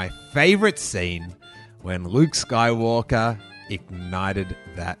of my favorite scene when Luke Skywalker ignited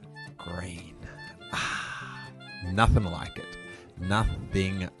that green. Nothing like it.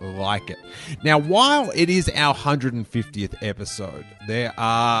 Nothing like it. Now, while it is our 150th episode, there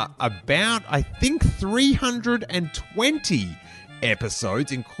are about, I think, 320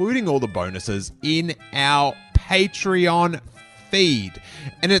 episodes, including all the bonuses, in our Patreon feed.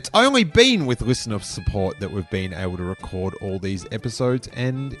 And it's only been with listener support that we've been able to record all these episodes,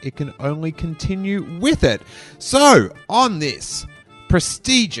 and it can only continue with it. So, on this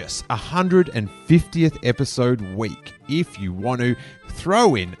prestigious 150th episode week, if you want to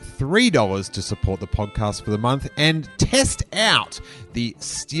throw in $3 to support the podcast for the month and test out the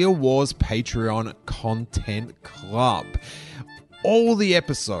Steele Wars Patreon Content Club. All the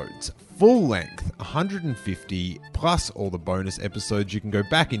episodes, full length, 150, plus all the bonus episodes. You can go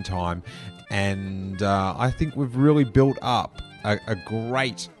back in time, and I think we've really built up a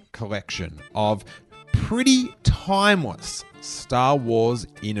great collection of pretty timeless Star Wars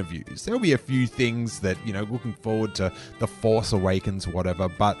interviews. There'll be a few things that, looking forward to The Force Awakens, whatever,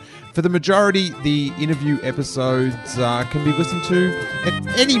 but for the majority, the interview episodes can be listened to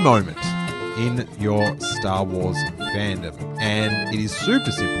at any moment in your Star Wars fandom. And it is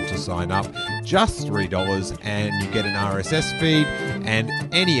super simple to sign up, just $3, and you get an RSS feed, and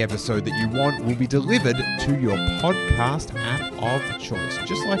any episode that you want will be delivered to your podcast app of choice,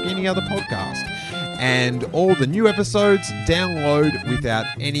 just like any other podcast. And all the new episodes download without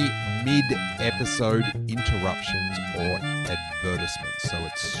any mid-episode interruptions or advertisements. So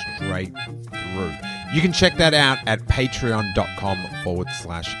it's straight through. You can check that out at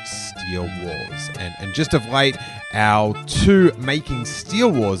patreon.com/Steele Wars. And just of late, our 2 Making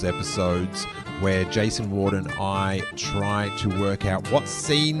Steele Wars episodes, where Jason Ward and I try to work out what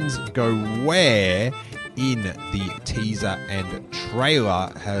scenes go where in the teaser and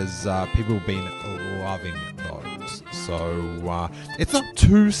trailer, has people been loving those. So it's not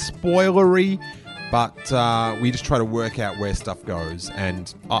too spoilery, but we just try to work out where stuff goes.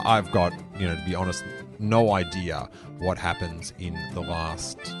 And I've got, to be honest, no idea what happens in the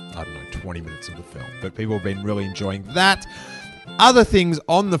last, 20 minutes of the film. But people have been really enjoying that. Other things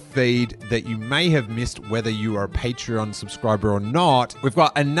on the feed that you may have missed, whether you are a Patreon subscriber or not, we've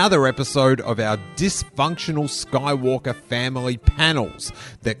got another episode of our Dysfunctional Skywalker Family panels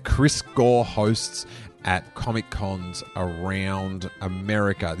that Chris Gore hosts at Comic Cons around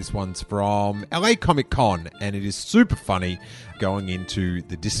America. This one's from LA Comic Con, and it is super funny, going into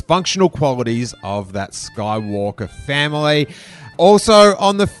the dysfunctional qualities of that Skywalker family. Also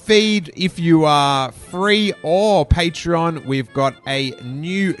on the feed, if you are free or Patreon, we've got a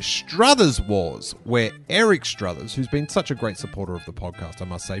new Struthers Wars, where Eric Struthers, who's been such a great supporter of the podcast, I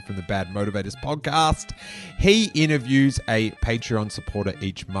must say, from the Bad Motivators podcast, he interviews a Patreon supporter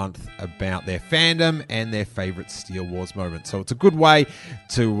each month about their fandom and their favorite Steele Wars moments. So it's a good way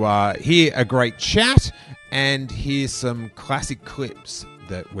to hear a great chat and hear some classic clips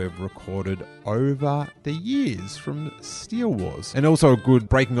that we've recorded over the years from Steele Wars. And also a good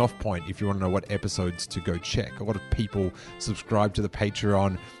breaking off point if you want to know what episodes to go check. A lot of people subscribe to the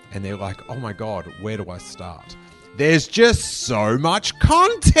Patreon and they're like, oh my God, where do I start? There's just so much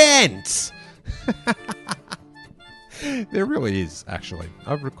content! There really is, actually.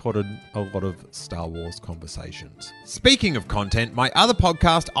 I've recorded a lot of Star Wars conversations. Speaking of content, my other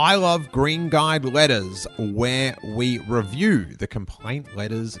podcast, I Love Green Guide Letters, where we review the complaint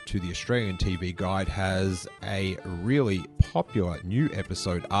letters to the Australian TV Guide, has a really popular new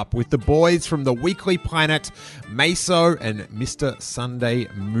episode up with the boys from the Weekly Planet, Meso and Mr. Sunday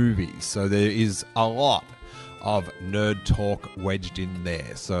Movies. So there is a lot of nerd talk wedged in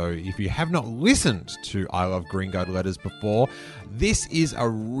there. So if you have not listened to I Love Green Guide Letters before, this is a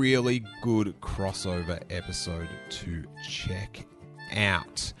really good crossover episode to check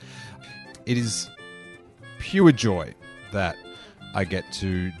out. It is pure joy that I get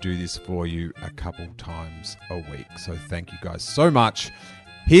to do this for you a couple times a week. So thank you guys so much.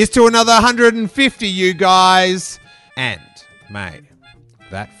 Here's to another 150, you guys. And may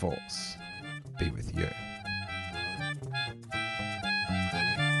that force be with you.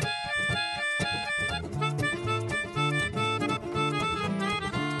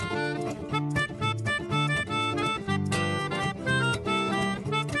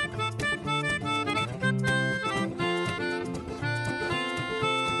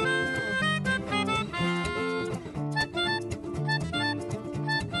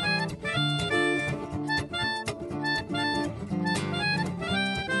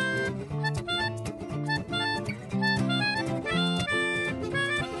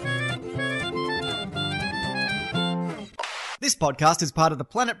 This podcast is part of the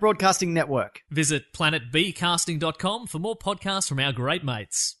Planet Broadcasting Network. Visit planetbcasting.com for more podcasts from our great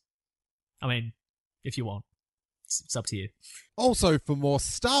mates. I mean, if you want. It's up to you. Also, for more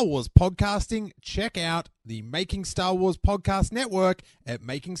Star Wars podcasting, check out the Making Star Wars Podcast Network at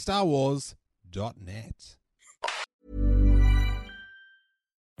makingstarwars.net.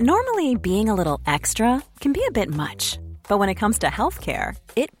 Normally, being a little extra can be a bit much. But when it comes to healthcare,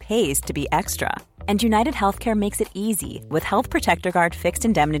 it pays to be extra. And United Healthcare makes it easy with Health Protector Guard fixed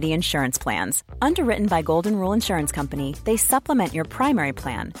indemnity insurance plans. Underwritten by Golden Rule Insurance Company, they supplement your primary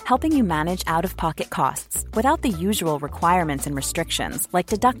plan, helping you manage out-of-pocket costs without the usual requirements and restrictions like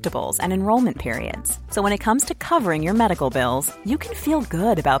deductibles and enrollment periods. So when it comes to covering your medical bills, you can feel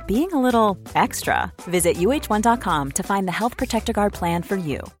good about being a little extra. Visit UH1.com to find the Health Protector Guard plan for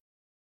you.